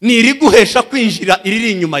ni iriguhesha kwinjira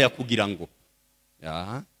iriri inyuma ya kugira ngo.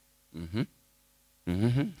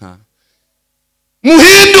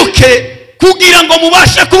 Muhinduke kugira ngo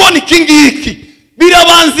mubashe kubona iki ngiki,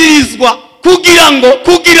 birabanzirizwa kugira ngo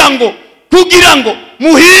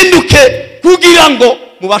muhinduke kugira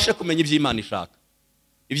ngo mubashe kumenya iby'Imana ishaka.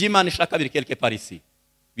 Iby'Imana ishaka biri quelque part ici,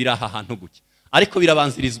 biraha ahantu guke, ariko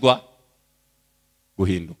birabanzirizwa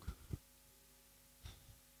guhinduka.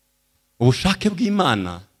 Ubushake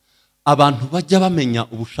bw'Imana, abantu bajya bamenya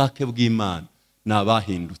ubushake bw'Imana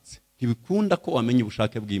n'abahindutse. Ntibikunda ko wamenya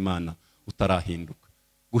ubushake bw'Imana utarahinduka.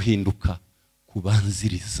 Guhinduka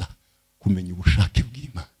kubanziriza kumenya ubushake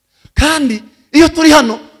bw'Imana. Kandi iyo turi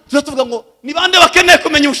hano tuvuga ngo ni bande bakeneye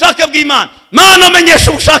kumenya ubushake bw'Imana, Mana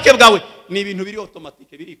amenyesha ubushake bwawe. Ni ibintu biri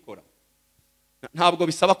automatique birikora, ntabwo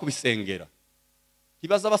bisaba kubisengera.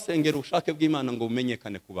 Kibaza basengera ubushake bw'Imana ngo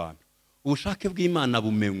bumenyekane ku bantu. Ubushake bw'Imana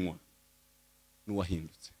bumenywa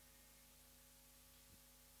n'uwahindutse.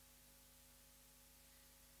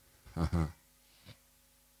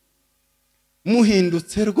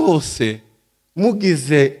 Muhindutse rwose,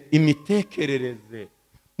 mugize imitekerereze,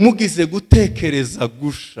 mugize gutekereza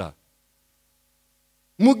gusha,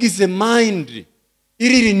 mugize mind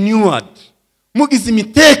iri renewed, mugize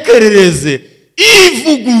imitekerereze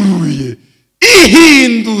ivuguruye,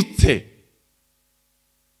 ihindutse.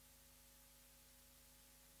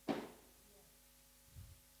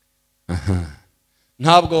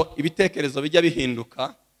 Ntabwo ibitekerezo bijya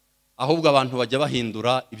bihinduka, ahubwo abantu bajya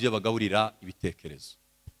bahindura ibyo bagaburira ibitekerezo.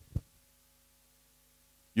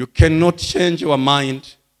 You cannot change your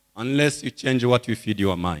mind unless you change what you feed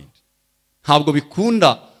your mind. Ntabwo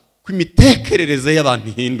bikunda ko imitekerereze y'abantu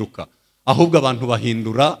ihinduka, ahubwo abantu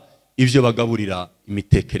bahindura ibyo bagaburira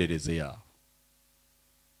imitekerereze yabo.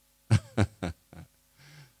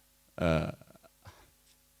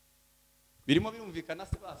 Birimo birumvikana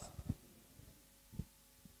se basi?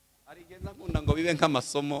 Arigeza nkunda ngo bibe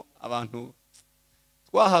nk'amasomo, abantu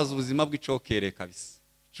twahaza ubuzima bw'icokere kabisa.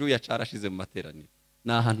 Cuya carashize mu materaniro.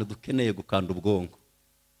 Ni ahantu dukeneye gukanda ubwonko.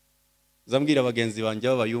 Zambwira abagenzi banjye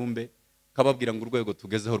b'abayumbe, kababwira ngo urwego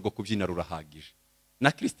tugezeho rwo kubyina rurahagije.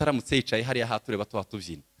 Na Kristo aramutse yicaye hariya hatureba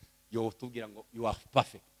tubyina, yo tubwira ngo you are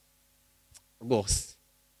perfect. Rwose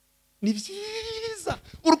ni byiza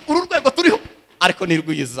uru rwego turiho, ariko ni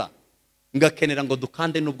rwiza. Ngakenera ngo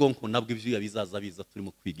dukande n'ubwonko nabwo ibyo bizaza biza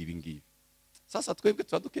turimo kwiga ibi ngibi. Sasa twebwe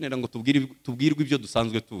tuba dukenera ngo tubwirwe ibyo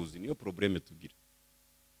dusanzwe tuzi, niyo probleme tugira.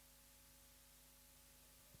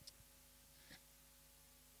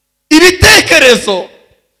 Ibitekerezo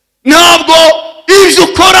ntabwo ibyo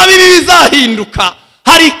ukora bibi bizahinduka,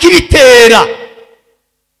 hari ikibitera.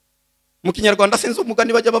 Mu Kinyarwanda sinzi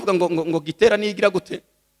umugani bajya bavuga ngo gitera nigira gute,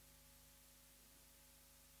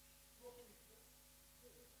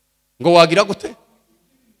 ngo wagira gute,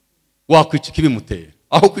 wakwica ikibimutera.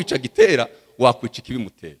 Aho kwica gitera wakwica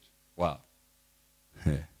ikibimutera. Wow.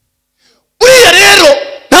 Uriya rero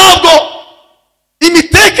ntabwo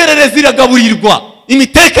imitekerereze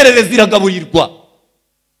iragaburirwa,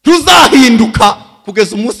 tuzahinduka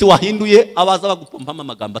kugeza umunsi wahinduye abaza bagupompamo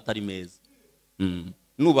amagambo atari meza.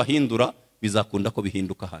 Nubahindura bizakunda ko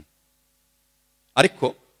bihinduka hano.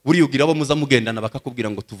 Ariko buriya ugira abo muza mugendana bakakubwira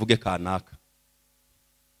ngo tuvuge kanaka,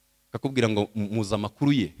 bakakubwira ngo muza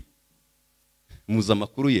amakuru ye.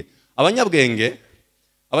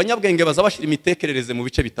 Abanyabwenge baza bashira imitekerereze mu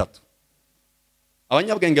bice bitatu.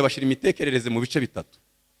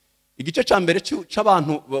 igice cya mbere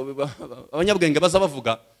cy'abantu abanyabwenge baza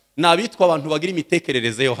bavuga ni abitwa abantu bagira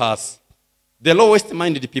imitekerereze yo hasi, the lowest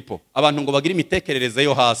minded people, abantu ngo bagira imitekerereze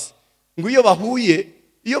yo hasi, ngo iyo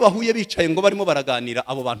bahuye bicaye ngo barimo baraganira,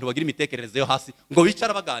 abo bantu bagira imitekerereze yo hasi ngo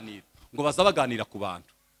bicara baganira, ngo baza baganira ku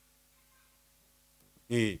bantu.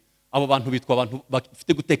 Abo bantu bitwa abantu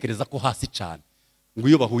bafite gutekereza ko hasi cyane, ngo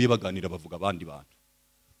iyo bahuye baganira bavuga abandi bantu.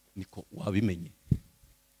 Niko wabimenye?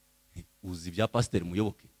 Uzi ibya pasiteri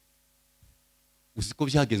Muyoboke? Uzi ko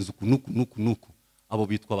byagenze uku nuku? Abo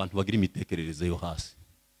bitwa abantu bagira imitekerereze yo hasi.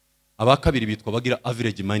 Aba kabiri bitwa bagira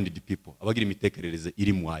average minded people, abagira imitekerereze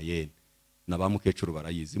iri moyenne. Na ba mukecuru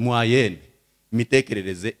barayizi moyenne,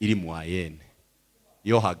 imitekerereze iri moyenne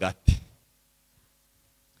yo hagati.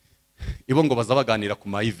 Ibo ngo baza baganira ku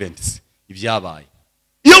ma events ibyabaye.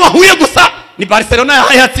 Iyo bahuye gusa ni Barcelona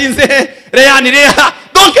yatsinze Real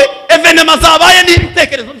donc evenement zabaye ni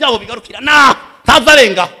ibitekerezo byabo bigarukira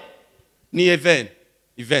tazarenga ni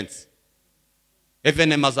events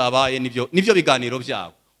evenement zabaye nibyo biganiro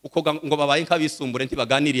byabo, uko ngo babaye nk'abisumbure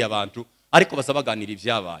ntibaganiriye abantu ariko baza baganira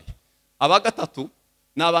ibyabaye. Aba gatatu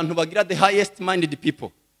ni abantu bagira the highest minded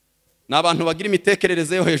people, ni abantu bagira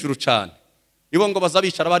imitekerereze yo hejuru cyane. Ibo ngo baza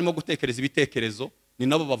bicara barimo gutekereza ibitekerezo, ni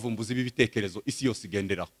nabo bavumbuzi b'ibitekerezo isi yose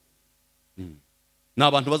igenderaho. Ni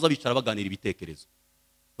abantu baza bicara baganira ibitekerezo,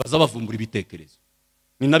 baza bavumbura ibitekerezo.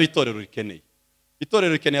 Ni nabitorero rikeneye.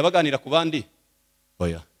 Itorero rikeneye baganira ku bandi?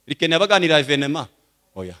 Oya. Rikeneye baganira evenement?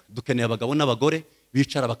 Oya. Dukeneye abagabo n'abagore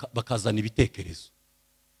bicara bakazana ibitekerezo,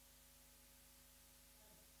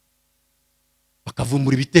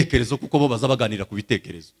 bakavumbura ibitekerezo, kuko bo baza baganira ku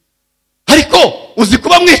bitekerezo. Ariko uzi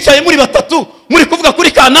kuba mwicaye muri batatu muri kuvuga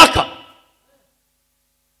kuri kanaka,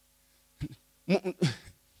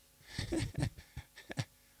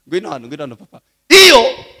 ngwino papa.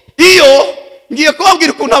 Iyo ngiye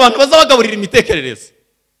kubabwira ukuntu abantu baza bagaburira imitekerereze.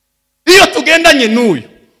 Iyo tugendanye n'uyu,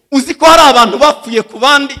 uzi ko hari abantu bapfuye ku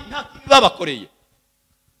bandi nta kibi babakoreye.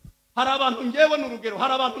 Hari abantu ngewe n'urugero,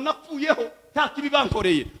 hari abantu napfuyeho nta kibi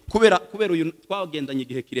bankoreye, kubera uyu twagendanye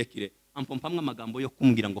igihe kirekire, ampompamwe amagambo yo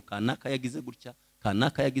kumbwira ngo kanaka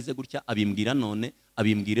yagize gutya, abimbwira none,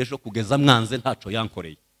 abimbwira ejo, kugeza mwanze ntaco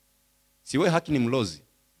yankoreye. Siwe haki ni mulozi.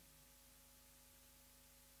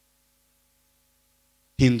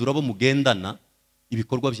 Hindura bo mugendana,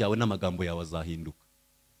 ibikorwa byawe n'amagambo yawe azahinduka.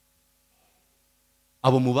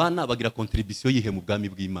 Abo mubana bagira contribution yihe mu bwami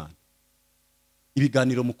bw'Imana.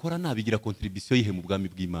 Ibiganiro mukora nabigira contribution yihe mu bwami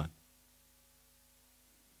bw'Imana.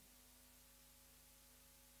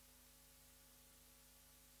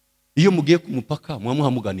 Iyo mugiye ku mupaka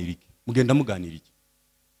muhamuganira iki? Mugenda muganira iki?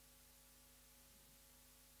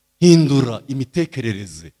 Hindura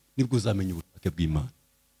imitekerereze, nibwo uzamenya ubushake bw'Imana.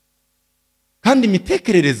 Kandi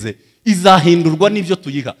imitekerereze izahindurwa n'ibyo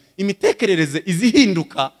tuyiha. Imitekerereze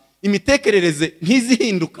izihinduka, imitekerereze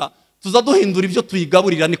ntizihinduka, tuzaduhindura ibyo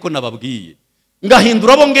tuyigaburira, niko nababwiye.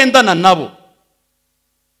 Ngahindura abo ngendana nabo.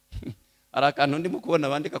 Arakantu ndimo kubona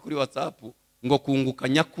bandika kuri WhatsApp ngo kunguka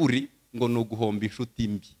nyakuri ngo no guhomba inshuti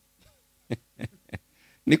mbi.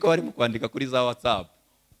 Niko bari mu kwandika kuri za WhatsApp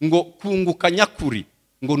ngo kunguka nyakuri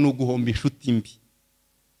ngo no guhomba inshuti mbi.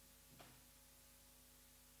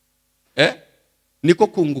 Niko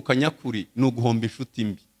kunguka nyakuri no guhomba inshuti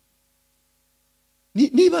mbi.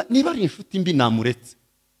 Niba ari inshuti mbi namuretse.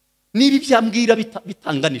 Niba ibyambwira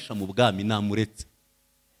bitanganisha mu bwami namuretse.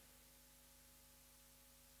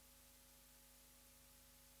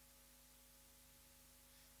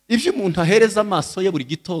 Ibyo umuntu ahereza amaso ye buri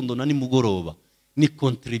gitondo na nimugoroba ni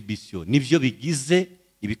contribution, nibyo bigize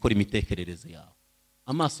ibikora imitekerereze yawe.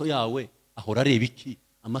 Amaso yawe ahora areba iki?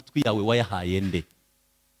 Amatwi yawe wayahaye nde?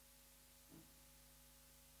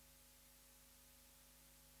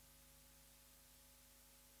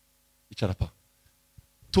 Icarapa.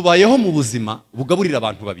 Tubayeho mu buzima bugaburira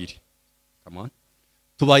abantu babiri. Come on.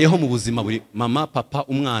 Tubayeho mu buzima buri mama, papa,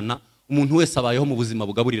 umwana, umuntu wese abayeho mu buzima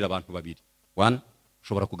bugaburira abantu babiri. One,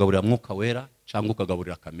 ushobora kugaburira mwuka wera cyangwa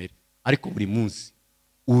ukagaburira kamere, ariko buri munsi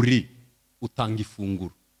utanga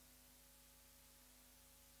ifunguro.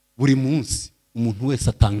 Buri munsi umuntu wese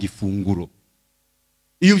atanga ifunguro.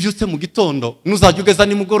 Iyo ubyutse mu gitondo nuzajya ugeza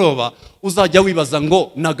nimugoroba, uzajya wibaza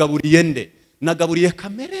ngo nagaburiye nde? Nagaburiye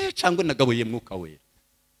kamere cyangwa nagaburiye mwuka wera?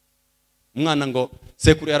 Umwana ngo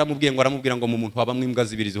sekuru yaramubwiye ngo aramubwira ngo mu muntu habamwe imbwa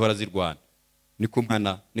zibiri zihora zirwana.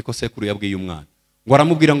 Niko sekuru yabwiye umwana. Ngo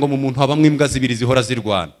aramubwira ngo mu muntu habamwe imbwa zibiri zihora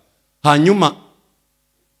zirwana. Hanyuma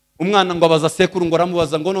umwana ngo abaza sekuru ngo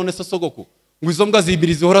aramubaza ngo none se sogoko ngo izo mbwa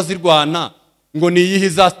zibiri zihora zirwana ngo ni iyihe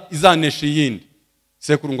izanesha iyindi?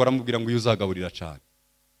 Sekuru ngo aramubwira ngo iyo uzagaburira cyane.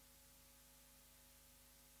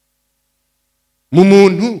 Mu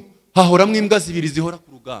muntu hahoramwe imbwa zibiri zihora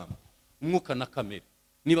ku rugamba. umwuka na kamere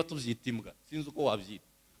niba tubyita imbwa sinzi uko wabyita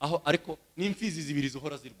aho ariko n'imfizi zibiri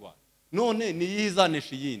zihora zirwana none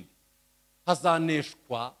niyizanesha iyindi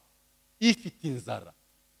hazaneshwa ifite inzara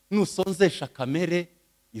nusonzesha kamere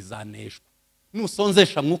izaneshwa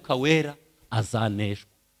nusonzesha mwuka wera azaneshwa.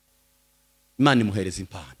 Imana imuhereza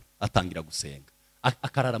impano atangira gusenga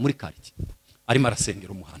akarara muri quartier arimo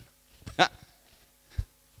arasengera umuhana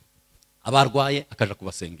abarwaye akaja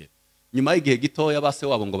kubasengera. Nyuma y'igihe gitoya base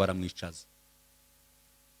wabo ngo baramwicaza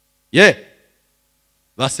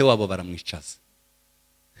base wabo baramwicaza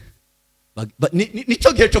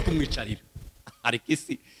nico gihe cyo kumwicarira ariko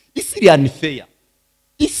isi iri unfair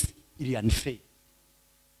isi iri unfair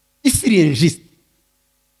isi iri injuste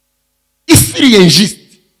isi iri injuste.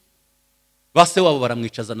 Base wabo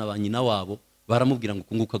baramwicaza na banyina wabo baramubwira ngo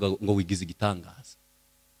kunguka ngo wigize igitangaza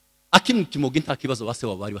akimwe kimoga nta kibazo base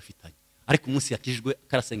wabo bari bafitanye ariko umunsi yakijwe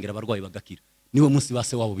karasengera abarwayi bagakira niwe munsi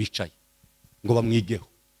base wabo bicaye ngo bamwigeho.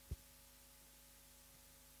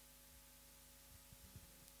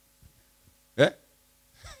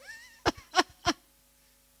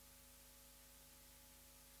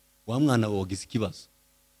 Wa mwana wogize ikibazo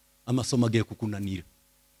amasomo agiye kukunanira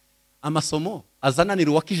amasomo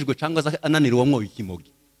azananira uwakijijwe cyangwa ananira uwamwoye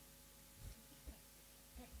ikimogi.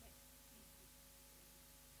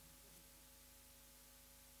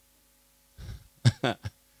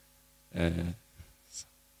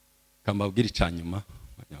 Kambabwira icyanyuma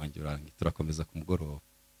wanjye urangi turakomeza ku mugoroba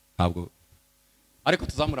ntabwo ariko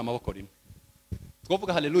tuzamura amaboko rimwe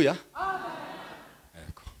twavuga haleluya.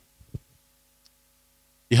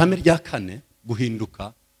 Ihame rya kane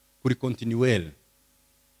guhinduka kuri continuel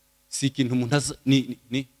si ikintu umuntu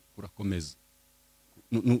ni urakomeza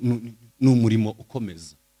ni umurimo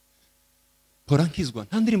ukomeza. Porankizwa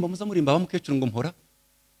nta ndirimbo muza murimba bamukecuru ngo mpora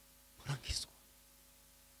porankizwa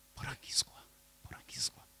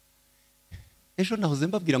ejo nahoze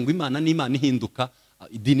mbabwira ngo Imana ni Imana ihinduka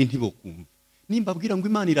idini ntibokumva nimbabwira ngo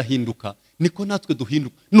Imana irahinduka niko natwe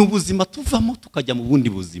duhinduka n'ubuzima tuvamo tukajya mu bundi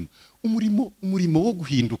buzima. Umurimo wo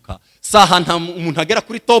guhinduka saha nta umuntu agera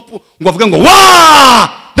kuri top ngo avuge ngo wa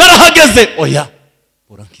narahageze oya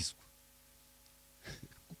porankizwa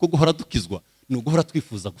kuko guhora dukizwa no guhora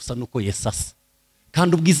twifuza gusa nuko Yesu asa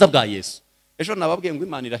kandi ubwiza bwa Yesu. Ejo nababwiye ngo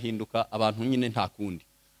Imana irahinduka abantu nyine nta kundi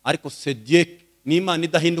ariko c'est Dieu ni Imana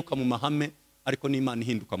idahinduka mu mahame ariko ni Imana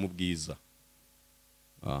ihinduka mu bwiza.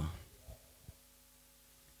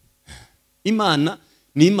 Imana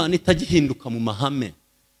ni Imana itagihinduka mu mahame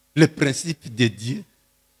le principe de Dieu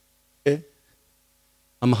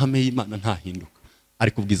amahame y'Imana ntahinduka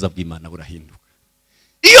ariko ubwiza bw'Imana burahinduka.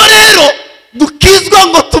 Iyo rero dukizwa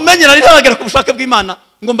ngo tumenyera riragera ku bushake bw'Imana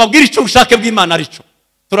ngo mbabwire icyo ubushake bw'Imana arico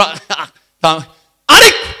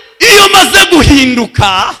ariko iyo maze guhinduka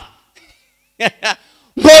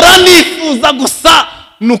mpora nifuza gusa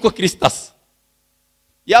nuko Kristo asa.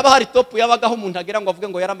 Yaba hari top yabagaho umuntu agera ngo avuge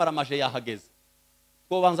ngo yaramaramaje yahageze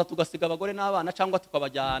twobanza tugasiga abagore n'abana cyangwa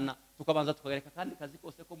tukabajyana tukabanza tukagereka kandi kazi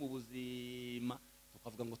kose ko mu buzima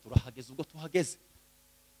tukavuga ngo turahageze ubwo tuhageze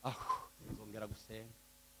nzongera gusenga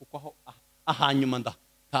kuko aho ahanyuma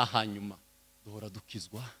hanyuma duhora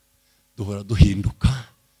dukizwa duhora duhinduka.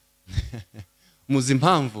 Muzi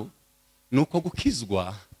impamvu nuko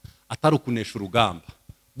gukizwa atari ukunesha urugamba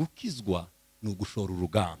gukizwa ni ugushora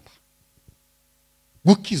urugamba.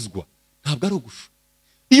 Gukizwa ntabwo ari ugusho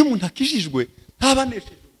iyo umuntu akijijwe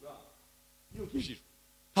ntabanesheje urugamba iyo ukijijwe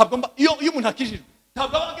ntabwo iyo umuntu akijijwe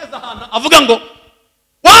ntabwo abageze ahantu avuga ngo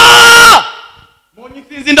mbonye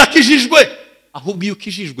intsinzi ndakijijwe ahubwo iyo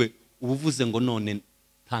ukijijwe uba uvuze ngo none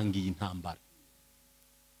ntangiye intambara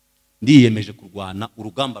ndiyemeje kurwana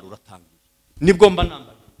urugamba ruratangiye nibwo mba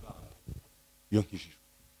nambaye urugamba. Iyo nkijijwe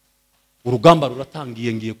urugamba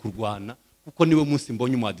ruratangiye ngiye kurwana kuko niwe munsi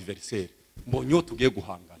mbonye umu adversaire mbonye uwo tugiye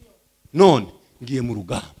guhangana none ngiye mu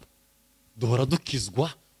rugamba. Duhora dukizwa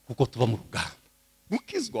kuko tuba mu rugamba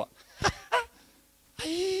gukizwa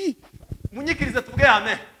munyikirize tubwe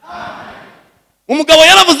amen. Umugabo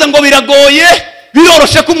yaravuze ngo biragoye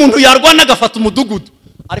biroroshe ko umuntu yarwana agafata umudugudu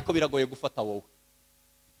ariko biragoye gufata wowe.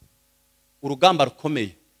 Urugamba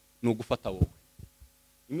rukomeye ni ugufata wowe.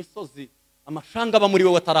 Imisozi amashanga aba muri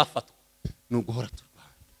wowe atarafatwa ni uguhora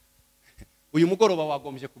turwana. Uyu mugoroba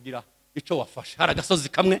wagombye kugira icyo wafashe hari agasozi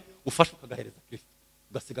kamwe ufashe ukagahereza Kristo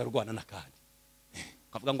ugasigara urwana n'akandi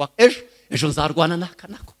ukavuga ngo ejo nzarwana n'aka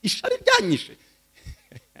nako ishari ryanyishe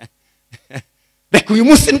reka uyu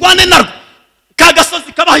munsi ndwane narwo ka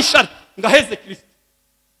gasozi kabaho ishari ngaheze Kristo.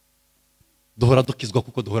 Duhora dukizwa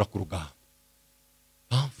kuko duhora ku rugamba.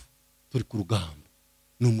 Mpamvu turi ku rugamba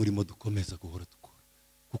ni umurimo dukomeza guhora dukora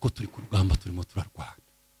kuko turi ku rugamba turimo turarwana.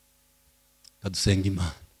 Kadusenga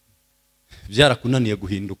Imana. byarakunaniye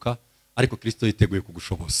guhinduka ariko Kristo yiteguye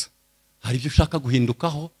kugushoboza. Hari ibyo ushaka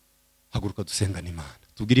guhindukaho, haguruka dusengana Imana.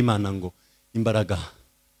 Tubwire Imana ngo imbaraga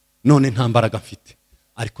none nta mbaraga mfite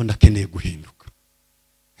ariko ndakeneye guhinduka.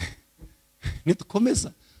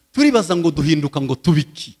 Nitukomeza turibaza ngo duhinduka ngo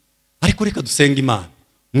tubiki, ariko reka dusenga Imana.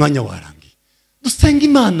 Umwanya warangiye, dusenga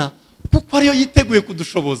Imana kuko ariyo yiteguye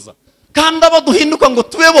kudushoboza. Kandi abo duhinduka ngo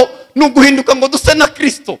tubebo no guhinduka ngo duse na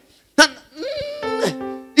Kristo.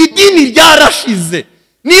 Idini ryarashize.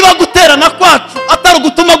 Niba guterana kwacu atari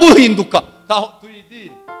gutuma guhinduka,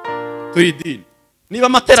 turi idini. Niba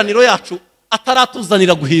amateraniro yacu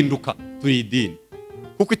ataratuzanira guhinduka, turi idini.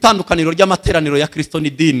 Kuko itandukaniro ry'amateraniro ya Kristo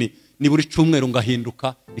n'idini ni buri cyumweru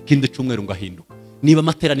ngahinduka, ikindi cyumweru ngahinduka. Niba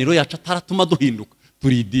amateraniro yacu ataratuma duhinduka,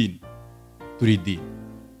 turi idini. Turi idini.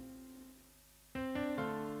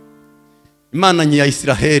 Imana ya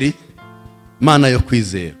Isiraheli, Imana yo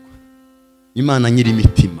kwizerwa, Imana nyiri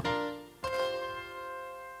imitima.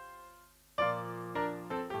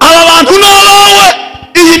 Aba bantu n'abawe,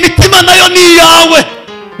 iyi mitima nayo ni iyawe,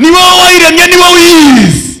 ni wowe wayiremye, ni wowe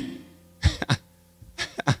uyizi.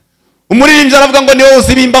 Umuririmbyi aravuga ngo ni wowe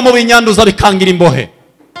uzibimbamo binyanduza bikangira imbohe.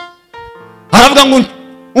 Aravuga ngo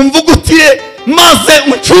umvugutire maze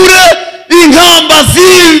uncure inkamba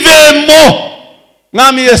zimvemo.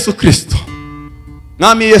 Mwami Yesu Kristo,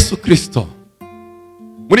 Mwami Yesu Kristo,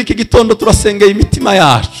 muri iki gitondo turasengeye imitima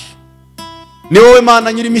yacu. Ni wowe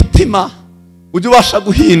Mana nyiri imitima, ujye ubasha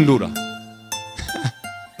guhindura.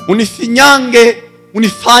 Unifinyange,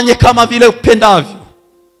 unifanye kama vile upendavyo.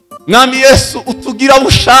 Mwami Yesu, utugira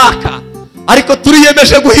bushaka, ariko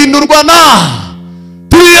turiyemeje guhindurwa na.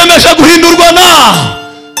 Turiyemeje guhindurwa na.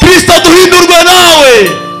 Kristo duhindurwe nawe.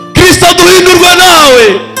 Kristo duhindurwe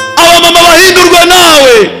nawe. Abamama bahindurwe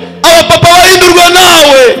nawe. Abapapa bahindurwe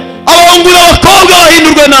nawe. Abahungu n'abakobwa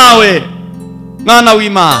bahindurwe nawe. Mwana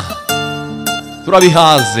w'Imana,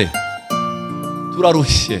 turabihaze,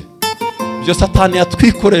 turarushye. Ibyo Satani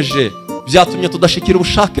yatwikoreje byatumye tudashikira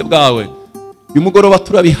ubushake bwawe. Uyu mugoroba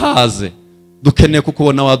turabihaze, dukeneye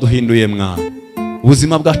kukubona waduhinduye Mwana.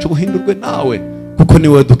 Ubuzima bwacu buhindurwe nawe, kuko ni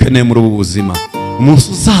wowe dukeneye muri ubu buzima.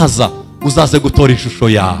 Umunsi uzaze gutora ishusho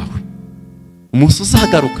yawe. Umunsi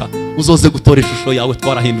uzagaruka uzoze gutora ishusho yawe,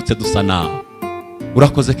 twarahindutse dusa nawe.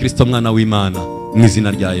 Urakoze Kristo Mwana w'Imana, mu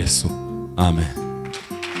izina rya Yesu, amen.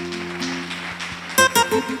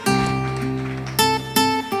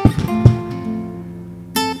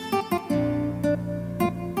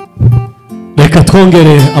 Reka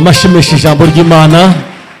twongere amashimisha ijambo ry'Imana.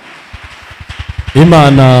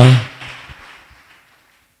 Imana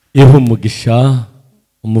iha umugisha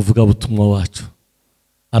umuvugabutumwa wacu.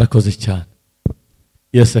 Arakoze cyane.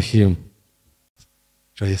 Yesu ashimwe.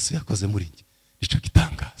 Yesu yakoze muri njye nicyo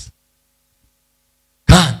gitangaza.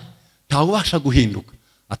 Kandi ntawe ubasha guhinduka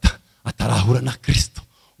atarahura na Kristo.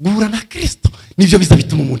 Guhura na Kristo nibyo biza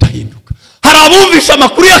bituma umuntu ahinduka. Hari abumvisha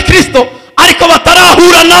amakuru ya Kristo ariko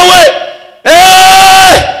batarahura nawe.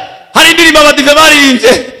 Hari indirimbo abadive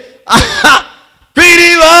baririmbye.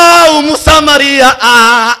 Kwiriba umusamariya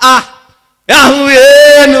yahuye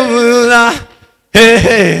n'umura.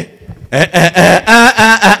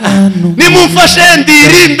 Nimumfashe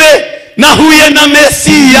ndirimbe nahuye na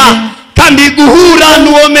Mesiya, kandi guhura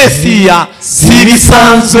n'uwo Mesiya si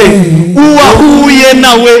bisanzwe. Uwahuye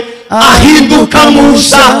nawe ahinduka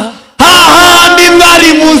musha. Hahandi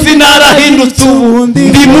mwari muzi narahindutse ubundi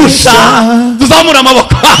ndi musha. Tuzamura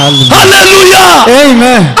amaboko. Haleluya,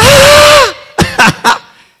 amen.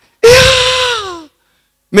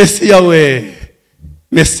 Mesiya we,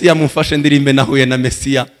 Mesiya mumfashe ndirimbe nahuye na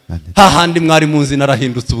Mesiya. Hahandi mwari muzi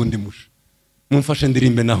narahindutse ubundi musha. Mumfashe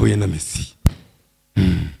ndirimbe nahuye na Mesiya.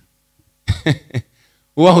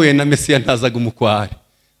 Uwahuye na Mesiya ntazaga umukwari.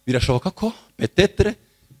 Birashoboka ko petetre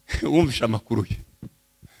wumvisha amakuru ye,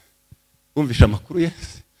 wumvisha amakuru ye,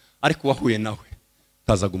 ariko uwahuye nawe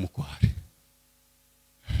ntazaga umukwari,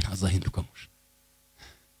 ntazahinduka musha.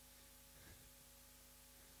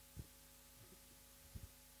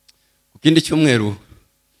 Kukindi cyumweru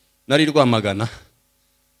nari Rwamagana,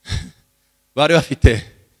 bari bafite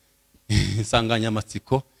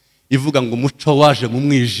insanganyamatsiko ivuga ngo umuco waje mu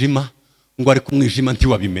mwijima, ngo ariko umwijima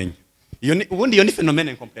ntiwabimenya. Ubundi iyo ni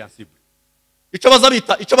phénomène incomprehensible. Icyo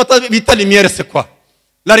bita lumière c'est quoi?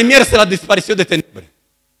 La lumière c'est la disparition des ténèbres.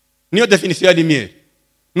 Niyo définition ya lumière,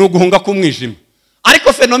 ni uguhunga k'umwijima.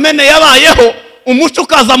 Ariko phénomène yabayeho umuco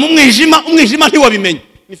ukaza mu mwijima, umwijima ntiwabimenya.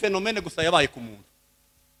 Ni phénomène gusa yabaye ku muntu.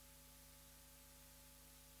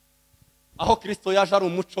 Aho Kristo yaje ari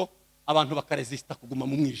umuco, abantu bakaresista kuguma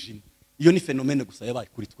mu mwijima. Iyo ni phénomène gusa yabaye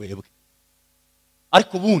kuri twebwe.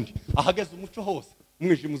 Ariko ubundi ahageze umuco hose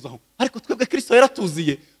umwijima uzaho. Ariko twebwe Kristo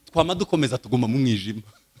yaratuziye, twama dukomeza tuguma mu mwijima.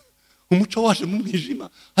 Umuco waje mu mwijima,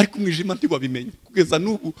 ariko umwijima ntiwabimenye kugeza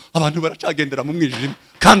n'ubu abantu baracagendera mu mwijima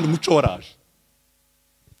kandi umuco waraje.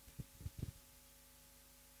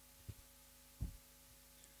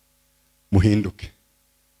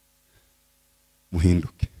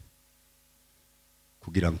 Muhinduke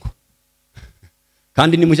kugira ngo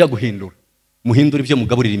kandi nimujya guhindura, muhindure ibyo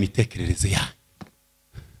mugaburira imitekerereze yanyu.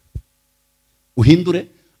 Uhindure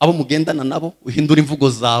abo mugendana nabo, uhindure imvugo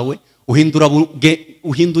zawe, uhindura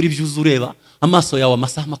ibyo uzureba. Amaso yawe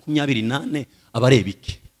amasaha 24 abareba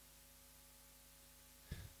iki?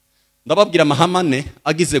 Ndababwira amahamane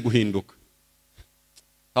agize guhinduka.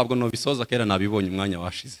 Ntabwo no bisoza kera nabibonye umwanya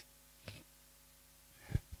washize.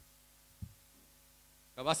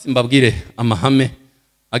 Kabasi mbabwire amahame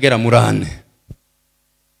agera muri 4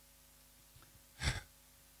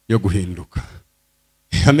 yo guhinduka.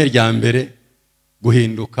 Ihame rya mbere,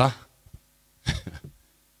 guhinduka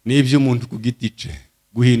ni iby'umuntu ku giti cye.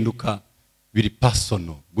 Guhinduka biri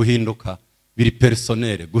personal, guhinduka biri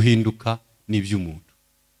personnel, guhinduka ni iby'umuntu.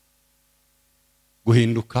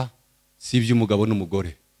 Guhinduka si iby'umugabo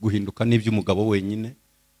n'umugore, guhinduka ni iby'umugabo wenyine,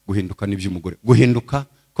 guhinduka ni iby'umugore. Guhinduka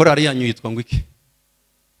korari yanyu yitwa ngo iki?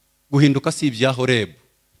 Guhinduka si ibya Horebu.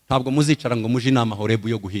 Ntabwo muzicara ngo muje inama Horebu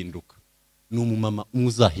yo guhinduka. Ni umumama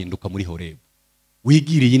muzahinduka muri Horebu,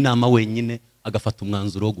 wigiriye inama wenyine agafata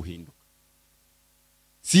umwanzuro wo guhinduka.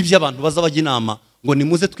 Si ibyo abantu baza bajya inama ngo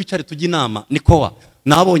nimuze twicare tujye inama. Niko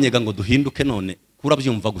nabonyega ngo duhinduke, none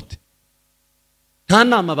kurabyumva gute? Nta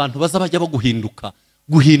nama abantu baza bajya bo guhinduka.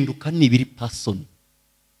 Guhinduka ni biri person,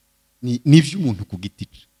 ni iby'umuntu ku giti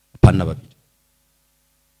cye, apana babiri.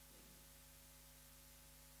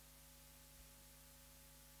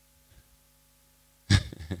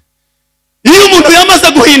 Iyo umuntu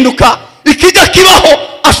yamaze guhinduka, ikijya kibaho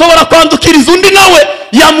ashobora kwandukiriza undi nawe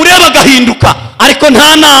yamureba agahinduka, ariko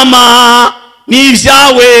nta nama. Ni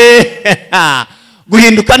ibyawe.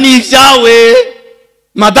 Guhinduka ni ibyawe.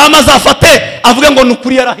 Madama azafate avuge ngo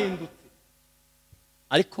nukuri yarahindutse,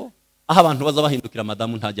 ariko aho abantu baza bahindukira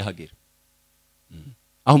madamu ntajya hagera.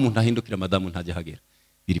 Aho umuntu ahindukira madamu ntajya hagera.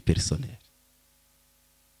 Biri personnel,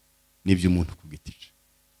 ni iby'umuntu ku giti cye.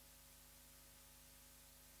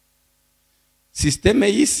 Systeme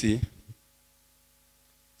y'isi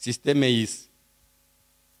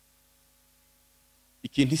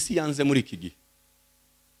ikintu isi yanze muri iki gihe,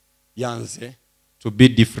 yanze to be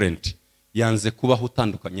different, yanze kubaho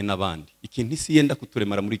utandukanye n'abandi. Ikintu isi yenda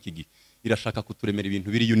kuturemera muri iki gihe, irashaka kuturemera ibintu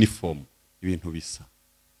biri uniform, ibintu bisa.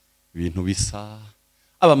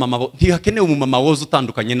 Aba mama ntihakenewe umumama woza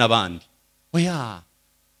utandukanye n'abandi. Oya,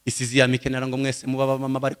 isi ziyamikenera ngo mwese muba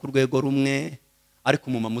mama bari ku rwego rumwe, ariko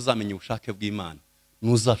umumama uzamenye ubushake bw'Imana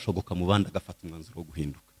ntuzashoboka mu bandi agafata umwanzuro wo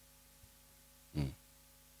guhinduka.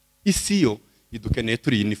 Isi yo idukeneye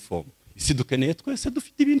turi uniform. Isi dukeneye twese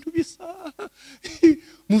dufite ibintu bisa.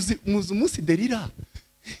 muzi umunsi Delila,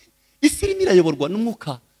 isi irimo irayoborwa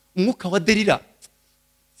umwuka wa Delila.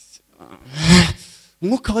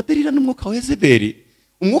 Umwuka wa Delila n'umwuka wa Yezebeli.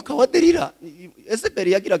 Umwuka wa Delila,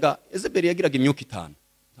 Yezebeli yagiraga imyuka 5.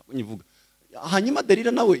 Ntabwo nyivuga. Hanyuma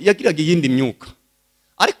Delila nawe yagiraga iyindi myuka.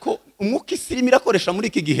 Ariko umwuka isi irimo irakoresha muri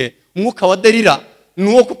iki gihe, umwuka wa Delila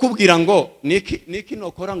nuwo kukubwira ngo niki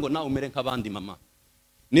nokora ngo nawe umere nk'abandi mama.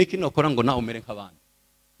 Niki nokora ngo nawe umere nk'abandi.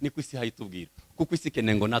 Niko isi hayitubwira. Kuko isi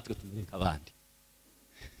keneye ngo natwe tumere nk'abandi.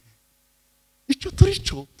 Icyo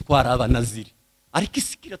turico twaraba naziri. Ariko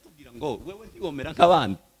isi kiratubwira ngo wewe ntiwomera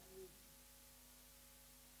nk'abandi.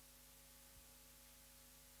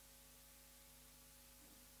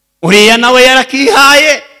 Uriya nawe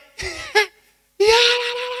yarakihaye.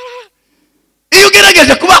 Iyo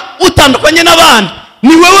ugerageje kuba utandukanye n'abandi,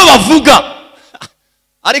 ni wewe bavuga.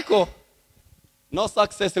 Ariko no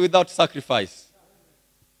success without sacrifice.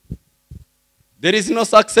 There is no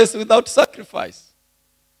success without sacrifice.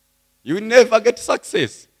 You will never get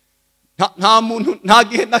success. Nta muntu, nta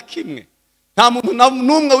gihe na kimwe, nta muntu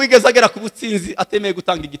n'umwe wigeze agera ku butsinzi atemeye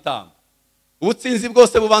gutanga igitambo. Ubutsinzi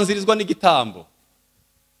bwose bubanzirizwa n'igitambo.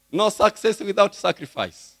 No success without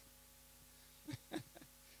sacrifice.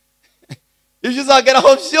 Ibyo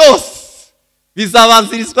uzageraho byose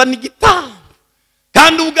bizabanzirizwa n'igitambo,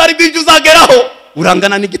 kandi ubugari bw'ibyo uzageraho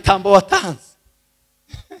urangana n'igitambo watanze.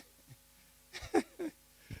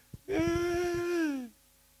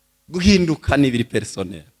 Guhinduka ni biri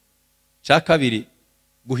personnel. Cya kabiri,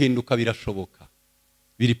 guhinduka birashoboka,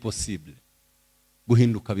 biri possible.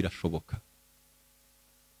 Guhinduka birashoboka.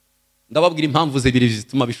 Ndababwira impamvu zibiri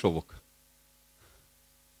zituma bishoboka.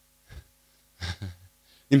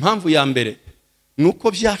 Impamvu ya mbere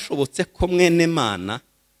nuko byashobotse ko mwene Mana,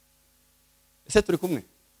 ese turi kumwe?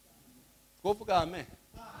 Twovuga amen.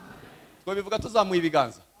 twabivuga tuzamuye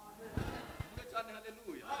ibiganza.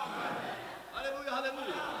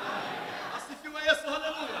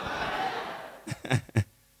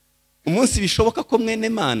 Umunsi bishoboka ko mwene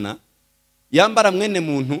Mana yambara mwene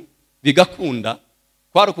muntu bigakunda,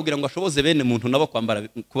 kwari kugira ngo ashoboze bene muntu nabo kwambara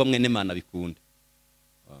kuba mwene Mana bikunde.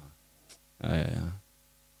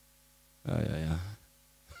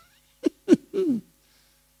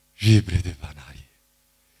 Jibre de banaye.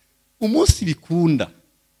 Umunsi bikunda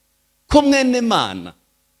ko mwene Mana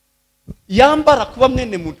yambara kuba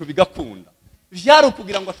mwene muntu bigakunda, vyari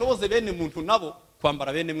kugira ngo ashoboze bene muntu nabo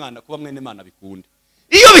kwambara bene Mwana kuba mwene Mana bikunde.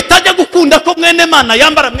 Iyo bitajya gukunda ko mwene Mana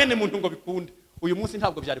yambara mwene muntu ngo bikunde, uyu munsi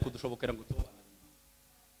ntabwo byari kudushobokera ngo tubane.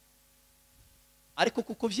 Ariko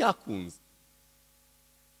kuko byakunze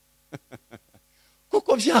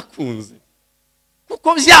kuko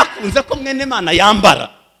byakunze ko mwene Mana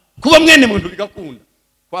yambara kuba mwene muntu bigakunda,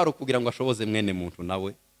 kwari kugira ngo ashoboze mwene muntu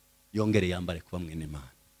nawe yongere yambare kuba mwene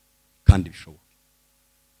Mana. Kandi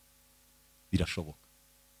birashoboka.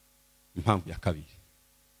 Impamvu ya kabiri,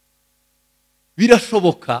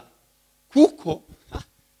 birashoboka kuko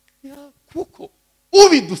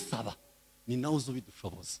ubidusaba ni nawe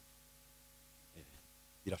uzubidushoboza.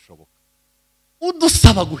 Birashoboka.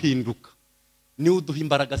 Udusaba guhinduka ni uduha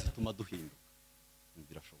imbaraga zituma duhinduka.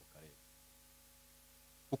 Birashoboka rero.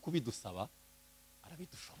 Kuko ubidusaba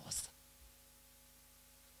arabidushoboza.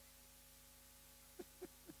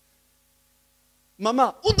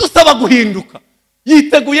 Mama, udusaba guhinduka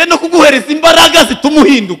yiteguye no kuguhereza imbaraga zituma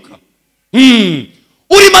uhinduka.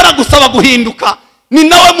 Urimo aragusaba guhinduka, ni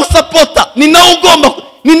nawe musapota, ni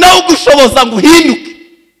nawe ugushoboza ngo uhinduke.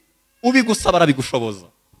 Ubigusaba arabigushoboza.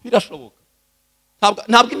 Birashoboka.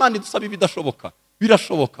 Ntabwo Imana idusaba ibidashoboka.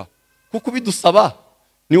 Birashoboka. Kuko ubidusaba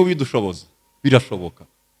ni ubidushoboza. Birashoboka.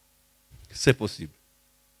 C'est possible.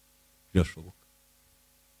 Birashoboka.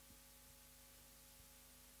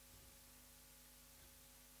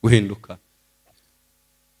 Guhinduka.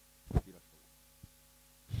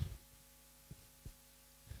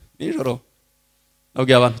 Nijoro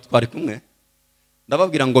nabwiye abantu twari kumwe,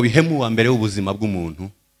 ndababwira ngo bihemu wa mbere w'ubuzima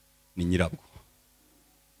bw'umuntu ni nyirabwo.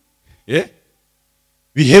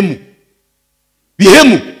 Bihemu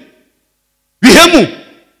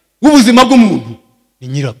w'ubuzima bw'umuntu ni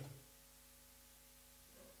nyirabwo.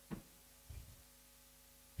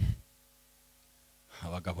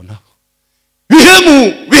 Abagabo nabo bihemu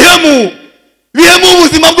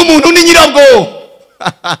w'ubuzima bw'umuntu ni nyirabwo.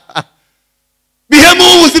 Bihemu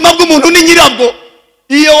w'ubuzima bw'umuntu ni nyirabwo.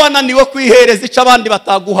 Iyo wananiwe kwihereza icyo abandi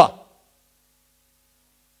bataguha,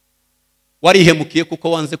 warihemukiye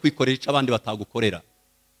kuko wanze kwikorera icyo abandi batagukorera.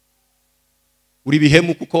 Uri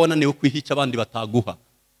bihemu kuko wananiwe kwiha icyo abandi bataguha.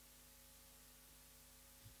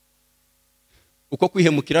 Uko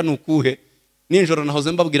kwihemukira ni ukuhe? Ninjoro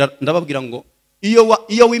nahoze ndababwira ngo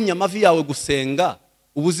iyo wimye amavi yawe gusenga,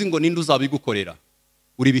 ubuzi ngo ninde uzabigukorera.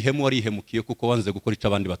 Uri bihemu warihemukiye kuko wanze gukora icyo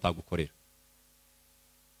abandi batagukorera.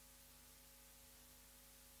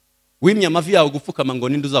 Wimye amavi yawe gupfukama ngo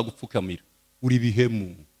ninde uzagupfukamira. Uri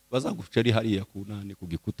bihemu. Bazagucari hariya kunane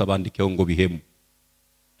kugikuta bandikeho ngo bihemu.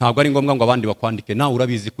 Ntabwo ari ngombwa ngo abandi bakwandike, nawe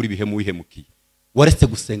urabizi kuri bihemu wihemukiye. Waretse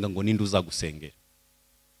gusenga ngo ninde uzagusengera.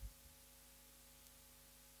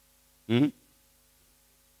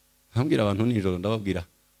 Hambwira abantu nijoro ndababwira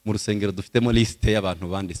mu rusengero dufitemo liste y'abantu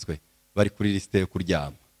banditswe bari kuri liste yo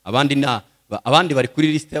kuryama. Abandi bari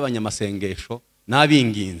kuri liste y'abanyamasengesho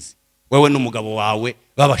n'abinginzi. Wewe n'umugabo wawe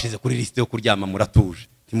babashize kuri liste yo kuryama, muratuje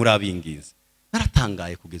ntimuri abinginzi.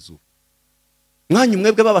 Naratangaye kugeza ubu. Mwanyu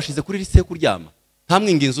mwebwe babashize kuri liste yo kuryama, nta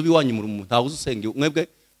mwinginzi ubi wanyu mu muntu ntawe uzusenge. Mwebwe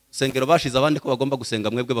usengero bashize abandi ko bagomba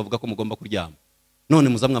gusenga, mwebwe bavuga ko mugomba kuryama. None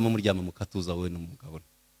muzamwama muryama mukatuza wowe n'umugabo.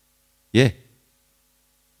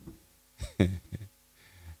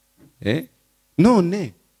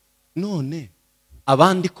 None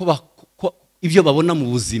abandi ko ibyo babona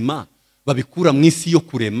mu buzima babikura mu isi yo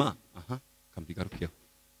kurema. Kambigarukeho.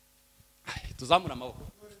 Tuzamura amaboko.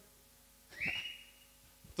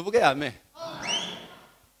 Tuvuge amen.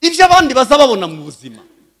 Ibyo abandi bazababona mu buzima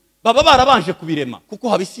baba barabanje kubirema, kuko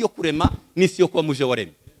haba isi yo kurema n'isi yo kuba muje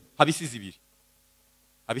waremye. Haba isi zibiri.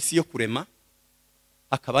 Haba isi yo kurema,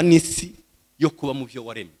 hakaba n'isi yo kuba mu byo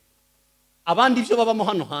waremye. Abandi ibyo babamo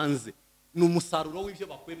hano hanze ni umusaruro w'ibyo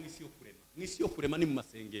bakuye mu isi yo kurema. Mu isi yo kurema ni mu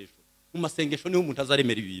masengesho. Mu masengesho niho umuntu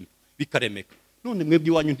azaremera ibintu bikaremeka. None mwebwe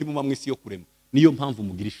iwanyu ntimuba mu isi yo kurema. Niyo mpamvu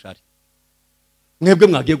mugira ishari. Mwebwe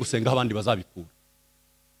mwagiye gusenga abandi bazabikura.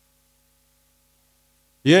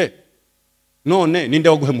 None ninde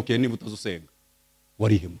waguhemukiye niba utazusenga?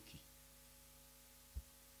 Warihemukiye.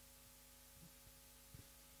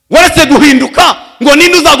 Waretse guhinduka ngo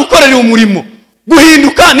ninde uzagukorera umurimo.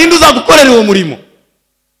 guhinduka ninde uzagukorera uwo murimo?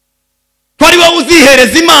 Ko ari wowe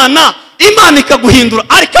uzihereza Imana, Imana ikaguhindura,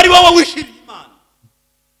 ariko ari wowe wishimiye Imana.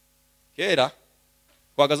 Kera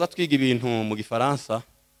twagaza twiga ibintu mu Gifaransa,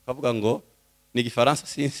 kavuga ngo ni Gifaransa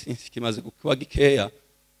sinsi kimaze kuba gikeya,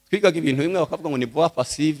 twigaga ibintu bimwe bakavuga ngo ni voix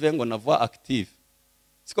passive ngo na voix active.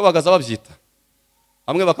 Siko bagaza babyita.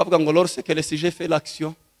 Hamwe bakavuga ngo lorsque le sujet fait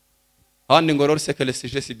l'action, ahandi ngo lorsque le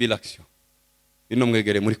sujet subit l'action. Bino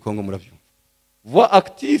mwegere muri Kongo murabyumva. Voix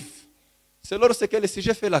active, c'est lorsque le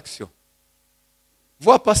sujet fait l'action.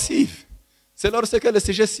 Voix passive, c'est lorsque le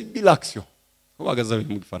sujet subit l'action. Ko bagaza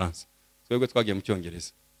mu Gifaransa. Twebwe twagiye mu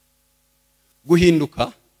Cyongereza.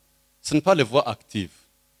 Guhinduka, ce n'est pas les voix actives,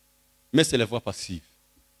 mais c'est les voix passives.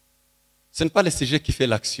 Ce n'est pas le sujet qui fait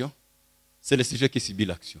l'action, c'est le sujet qui subit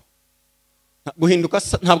l'action. Guhinduka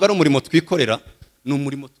ntabwo ari umurimo twikorera, ni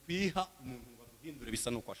umurimo twiha umuntu ngo duhindure bisa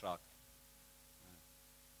nuko ashaka.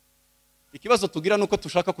 Ikibazo tugira nuko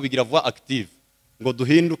tushaka kubigira voix active, ngo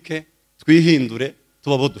duhinduke, twihindure,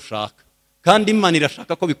 tubabo dushaka. Kandi Imana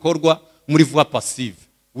irashaka ko bikorwa muri voix passive.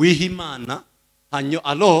 Wiha Imana, hanyuma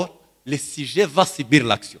alors le sujet va subir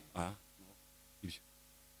l'action.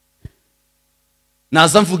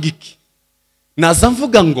 Naza mvuga iki? Naza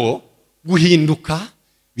mvuga ngo guhinduka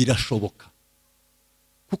birashoboka,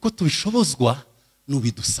 kuko tubishobozwa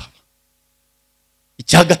n'ubidusaba.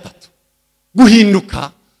 Icya gatatu,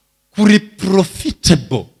 guhinduka kuri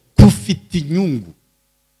profitable, kufite inyungu.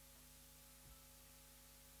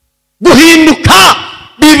 Guhinduka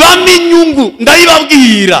bibamo inyungu,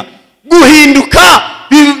 ndayibabwira. Guhinduka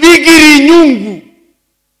bigira inyungu,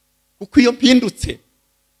 kuko iyo mpindutse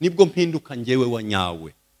nibwo mpinduka njyewe wa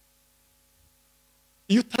nyawe.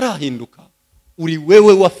 Iyo utarahinduka uri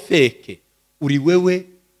wewe wa fake, uri wewe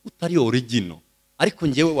utari original, ariko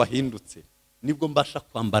njyewe wahindutse nibwo mbasha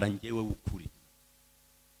kwambara njyewe ukuri.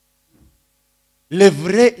 Le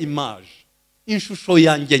vrai image, ishusho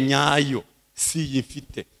yanjye nyayo si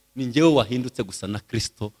yifite, ni njyewe wahindutse gusa na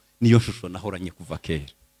Kristo, niyo shusho nahoranye kuva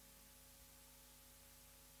kera.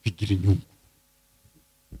 Bigira inyungu.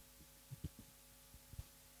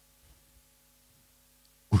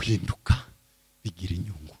 Guhinduka bigira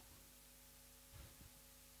inyungu.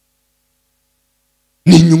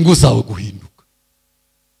 Ni inyungu zawe guhinduka.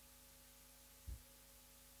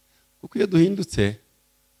 Kuko iyo duhindutse,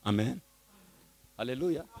 amen,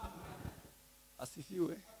 haleluya,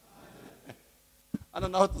 asifiwe. Ana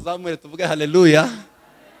naho tuzamure tuvuge haleluya.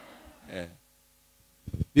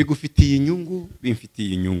 Bigufitiye inyungu,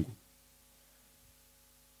 bimfitiye inyungu.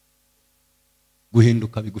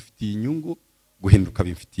 Guhinduka bigufitiye inyungu, guhinduka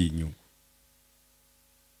bimfitiye inyungu.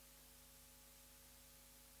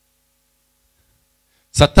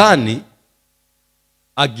 Satani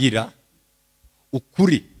agira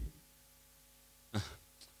ukuri,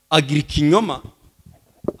 agira ikinyoma,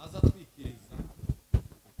 azatwikiriza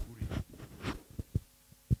ukuri.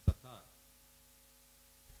 Satani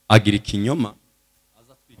agira ikinyoma,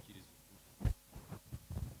 azatwikiriza ukuri.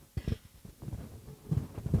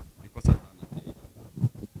 Niko Satani ateye.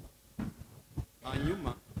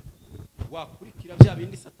 Hanyuma wakurikira bya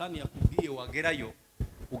bindi Satani yakubwiye, wagerayo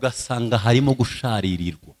ugasanga harimo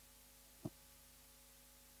gusharirirwa.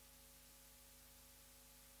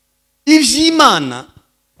 Ivy'Imana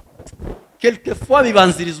quelquefois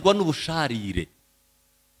bibanzirizwa n'ubusharire.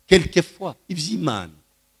 Quelquefois ivy'Imana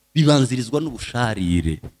bibanzirizwa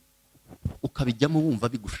n'ubusharire, ukabijyamo wumva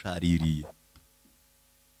bigushaririye.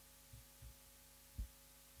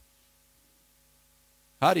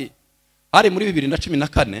 Hari muri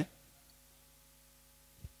 2014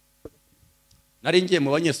 nari ngiye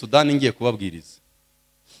mu Banyesudani ngiye kubabwiriza.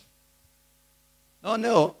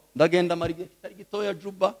 Noneho ndagenda marige kitari gitoya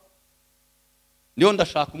Juba, niyo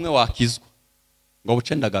ndashaka umwe wakizwa ngo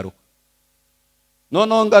buce ndagaruka.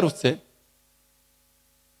 Noneho ngarutse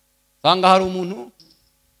sanga hari umuntu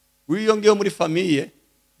wiyongeyeho muri famiye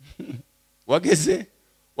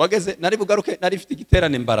wageze nari bugaruke, nari mfite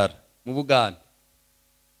igiterane Mbarara mu Buganda.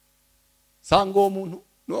 Sanga uwo muntu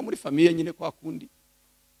niwo muri famiye nyine kwa kundi.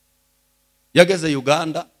 Yageze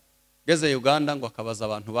Uganda ngo akabaza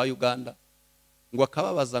abantu ba Uganda, ngo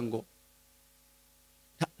akababaza ngo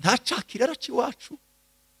nta cakirara ciwacu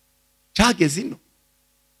cageze ino.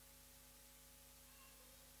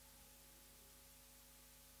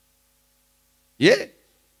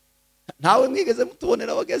 Ntawe mwigeze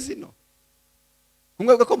mutubonera wageze ino.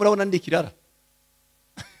 Kumwebwe ko murabona ndi kirara.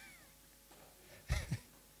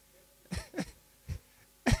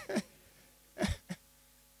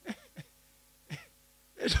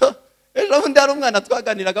 Ejo bundi hari umwana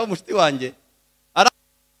twaganiraga w'umushiti wanjye,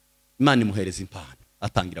 Imana imuhereza impano,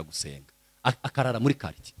 atangira gusenga, akarara muri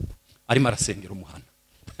quartier, arimo arasengera umuhana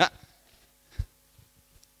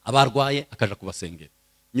abarwaye akaja kubasengera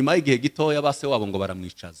nyuma y'igihe gitoya base wabo ngo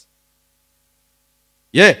baramwicaza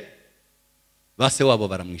base wabo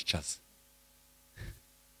baramwicaza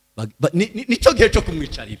nico gihe cyo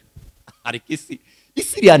kumwicarira ariko isi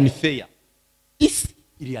iri unfair isi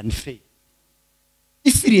iri unfair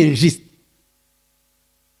isi iri injuste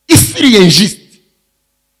isi iri injuste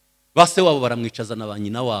base wabo baramwicaza na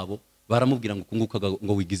banyina wabo baramubwira ngo kunguka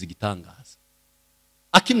ngo wigize igitangaza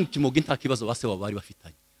akimwe kimoga nta kibazo base wabo bari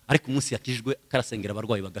bafitanye ariko umunsi yakijwe karasengera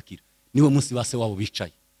abarwayi bagakira niwe munsi base wabo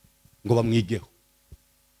bicaye ngo bamwigeho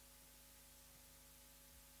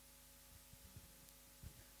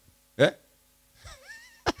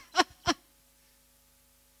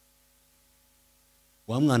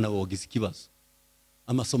wa mwana wogize ikibazo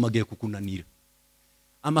amasomo agiye kukunanira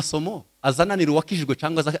amasomo azananira uwakijwe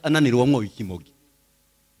cyangwa ananira uwamwoye ikimogi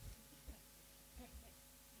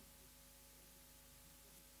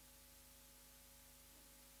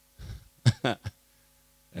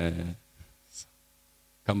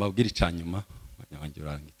kambabwira icyanyuma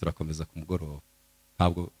turakomeza ku mugoroba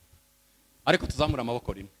ntabwo ariko tuzamura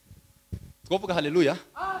amaboko rimwe twavuga haleluya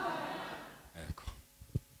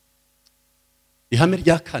ihame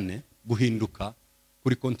rya kane guhinduka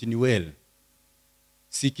kuri continuel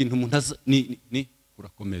si ikintu umuntu ni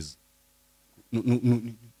kurakomeza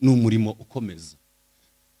ni umurimo ukomeza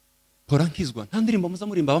mpora nkizwa nta ndirimbo muza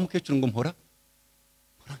murimba bamukecuru ngo mpora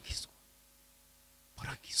nkizwa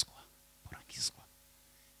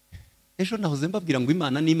ejo nahoze mbabwira ngo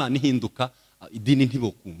Imana ni Imana ihinduka idini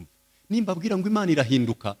ntibokumva nimbabwira ngo Imana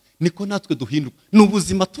irahinduka niko natwe duhinduka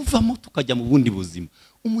n'ubuzima tuvamo tukajya mu bundi buzima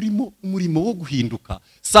umurimo wo guhinduka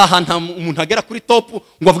saha nta umuntu agera kuri top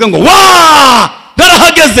ngo avuge ngo wa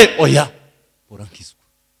narahageze oya urankizwa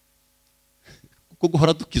kuko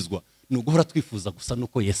guhora dukizwa no guhora twifuza gusa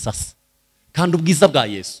nuko Yesu asa kandi ubwiza bwa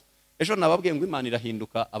Yesu ejo nababwiye ngo Imana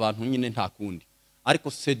irahinduka abantu nyine nta kundi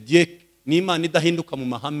ariko c'est Dieu ni Imana idahinduka mu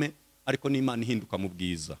mahame ariko ni Imana ihinduka mu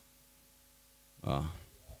bwiza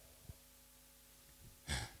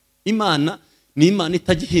Imana ni Imana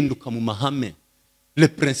itagihinduka mu mahame le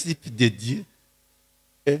principe de Dieu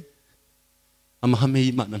amahame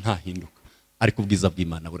y'Imana ntahinduka ariko ubwiza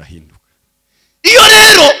bw'Imana burahinduka iyo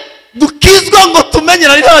rero dukizwa ngo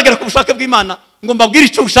tumenyera riragera ku bushake bw'Imana ngo mbabwire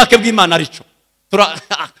icyo ubushake bw'Imana arico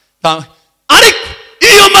ariko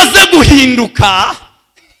iyo maze guhinduka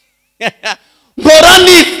mpora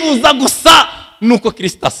nifuza gusa nuko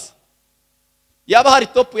Kristo asa yaba hari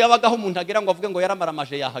top yabagaho umuntu agera ngo avuge ngo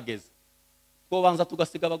yaramaramaje yahageze twobanza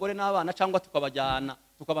tugasiga abagore n'abana cyangwa tukabajyana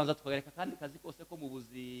tukabanza tukagereka kandi kazi kose ko mu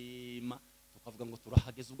buzima tukavuga ngo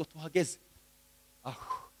turahageze ubwo tuhageze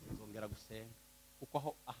nzongera gusenga kuko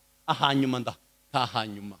aho ahanyuma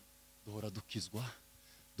tahanyuma duhora dukizwa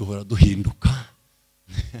duhora duhinduka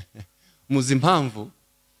muzi impamvu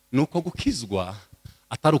nuko gukizwa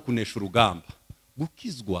atari ukunesha urugamba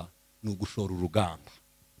gukizwa ni ugushora urugamba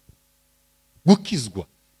gukizwa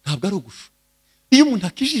ntabwo ari ugusho iyo umuntu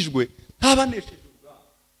akijijwe ntabanesheje urugamba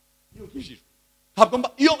iyo ukijijwe ntabwo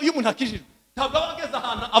iyo umuntu akijijwe ntabwo aba ageze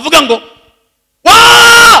ahantu avuga ngo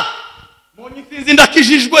mbonye intsinzi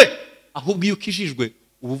ndakijijwe ahubwo iyo ukijijwe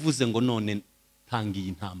uba uvuze ngo none ntangiye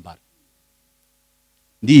intambara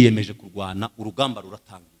ndiyemeje kurwana urugamba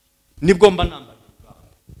ruratangiye nibwo mba nambaye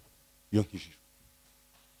urugamba iyo nkijijwe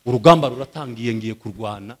urugamba ruratangiye ngiye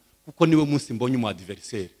kurwana kuko niwe munsi mbonye umu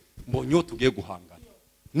adversaire mbonye uwo tugiye guhangana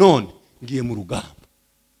none ngiye mu rugamba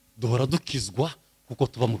duhora dukizwa kuko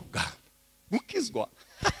tuba mu rugamba gukizwa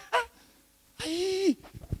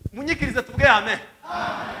munyikirize tubwe amen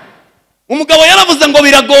umugabo yaravuze ngo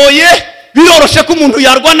biragoye biroroshe ko umuntu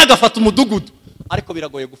yarwana agafata umudugudu ariko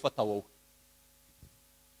biragoye gufata wowe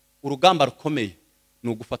urugamba rukomeye ni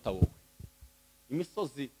ugufata wowe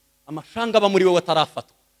imisozi amashanga aba muri wowe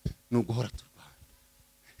atarafatwa ni uguhora turwana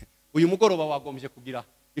uyu mugoroba wagombye kugira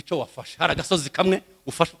icyo wafashe hari agasozi kamwe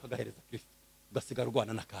ufashe ukagahereza Kristo ugasigara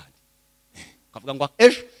urwana n'akandi ukavuga ngo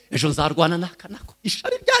ejo nzarwana n'aka nako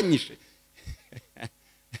ishari ryanyishe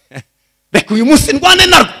reka uyu munsi ndwane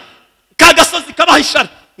narwo ka gasozi kabaho ishari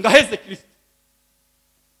ngaheze Kristo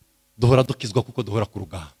duhora dukizwa kuko duhora ku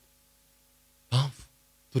rugamba mpamvu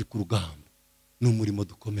turi ku rugamba ni umurimo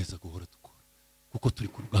dukomeza guhora dukora kuko turi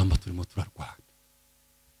ku rugamba turimo turarwana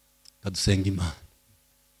kadusenga Imana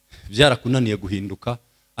byarakunaniye guhinduka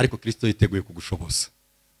ariko Kristo yiteguye kugushoboza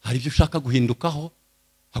hari ibyo ushaka guhindukaho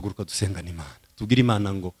haguruka dusengana Imana tubwire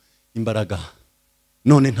Imana ngo imbaraga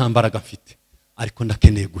none nta mbaraga mfite ariko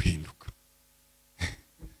ndakeneye guhinduka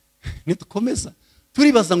nidukomeza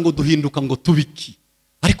turibaza ngo duhinduka ngo tubiki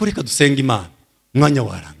ariko reka dusenga Imana umwanya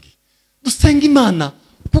warangiye dusenga Imana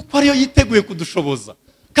kuko ariyo yiteguye kudushoboza.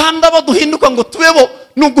 Kandi abo duhinduka ngo tubebo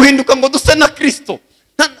ni uguhinduka ngo duse na Kristo.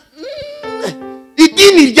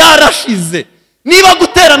 Idini ryarashize. Niba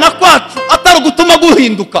guterana kwacu atari gutuma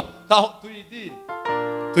guhinduka,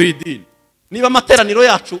 turi idini. Niba amateraniro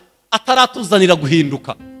yacu ataratuzanira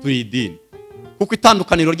guhinduka, turi idini. Kuko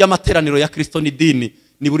itandukaniro ry'amateraniro ya Kristo n'idini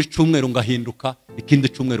ni buri cyumweru ngahinduka, ikindi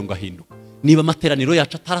cyumweru ngahinduka. Niba amateraniro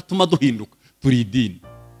yacu ataratuma duhinduka, turi idini.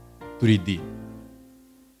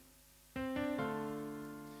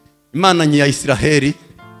 Imana ya Isiraheli,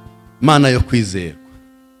 Imana yo kwizerwa,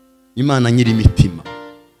 Imana nyiri imitima.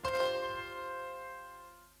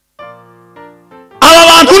 Aba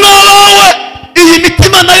bantu n'abawe, iyi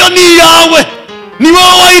mitima nayo ni iyawe, ni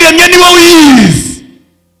wowe wayiremye, ni wowe uyizi.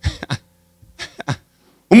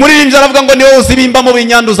 Umuririmbyi aravuga ngo ni wowe uzibimba mu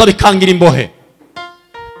binyanduza bikangira imbohe.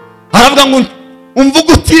 Aravuga ngo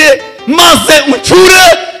umvugutire maze uncure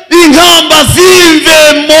inkamba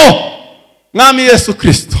zimvemo. Mwami Yesu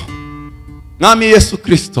Kristo, Mwami Yesu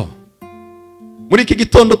Kristo, muri iki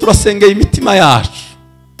gitondo turasengeye imitima yacu.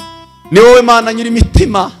 Ni wowe Mana nyiri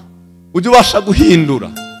imitima, ujye ubasha guhindura.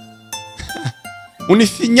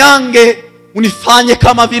 Unifinyange, unifanye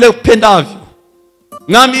kama vile upendavyo.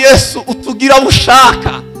 Mwami Yesu, utugira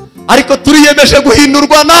bushaka, ariko turiyemeje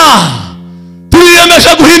guhindurwa na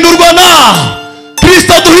Kristo. Duhindurwe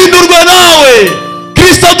nawe,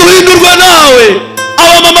 Kristo duhindurwe nawe,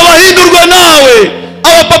 abamama bahindurwe nawe,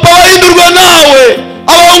 abapapa bahindurwe nawe,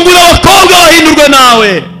 abahungu n'abakobwa bahindurwe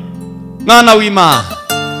nawe. Mwana w'Imana,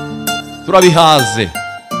 turabihaze,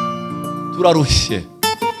 turarushye.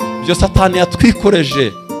 Ibyo Satani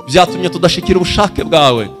yatwikoreje byatumye tudashikira ubushake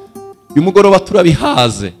bwawe. Uyu mugoroba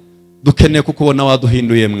turabihaze, dukeneye kukubona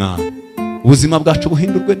waduhinduye Mwana. Ubuzima bwacu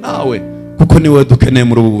buhindurwe nawe, kuko ni wowe dukeneye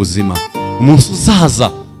muri ubu buzima. Umunsi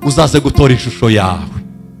uzaze gutora ishusho yawe.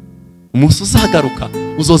 Umunsi uzagaruka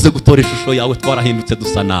uzoze gutora ishusho yawe, twarahindutse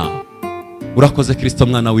dusa nawe. Urakoze Kristo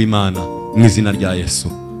Mwana w'Imana, mu izina rya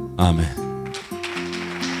Yesu, amen.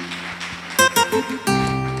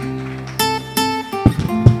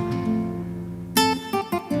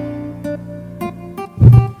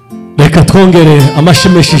 Reka twongere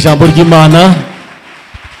amashimisha ijambo ry'Imana.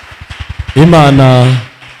 Imana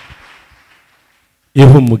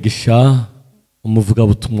iha umugisha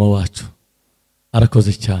umuvugabutumwa wacu.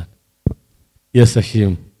 Arakoze cyane. Yesu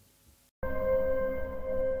ashimwe.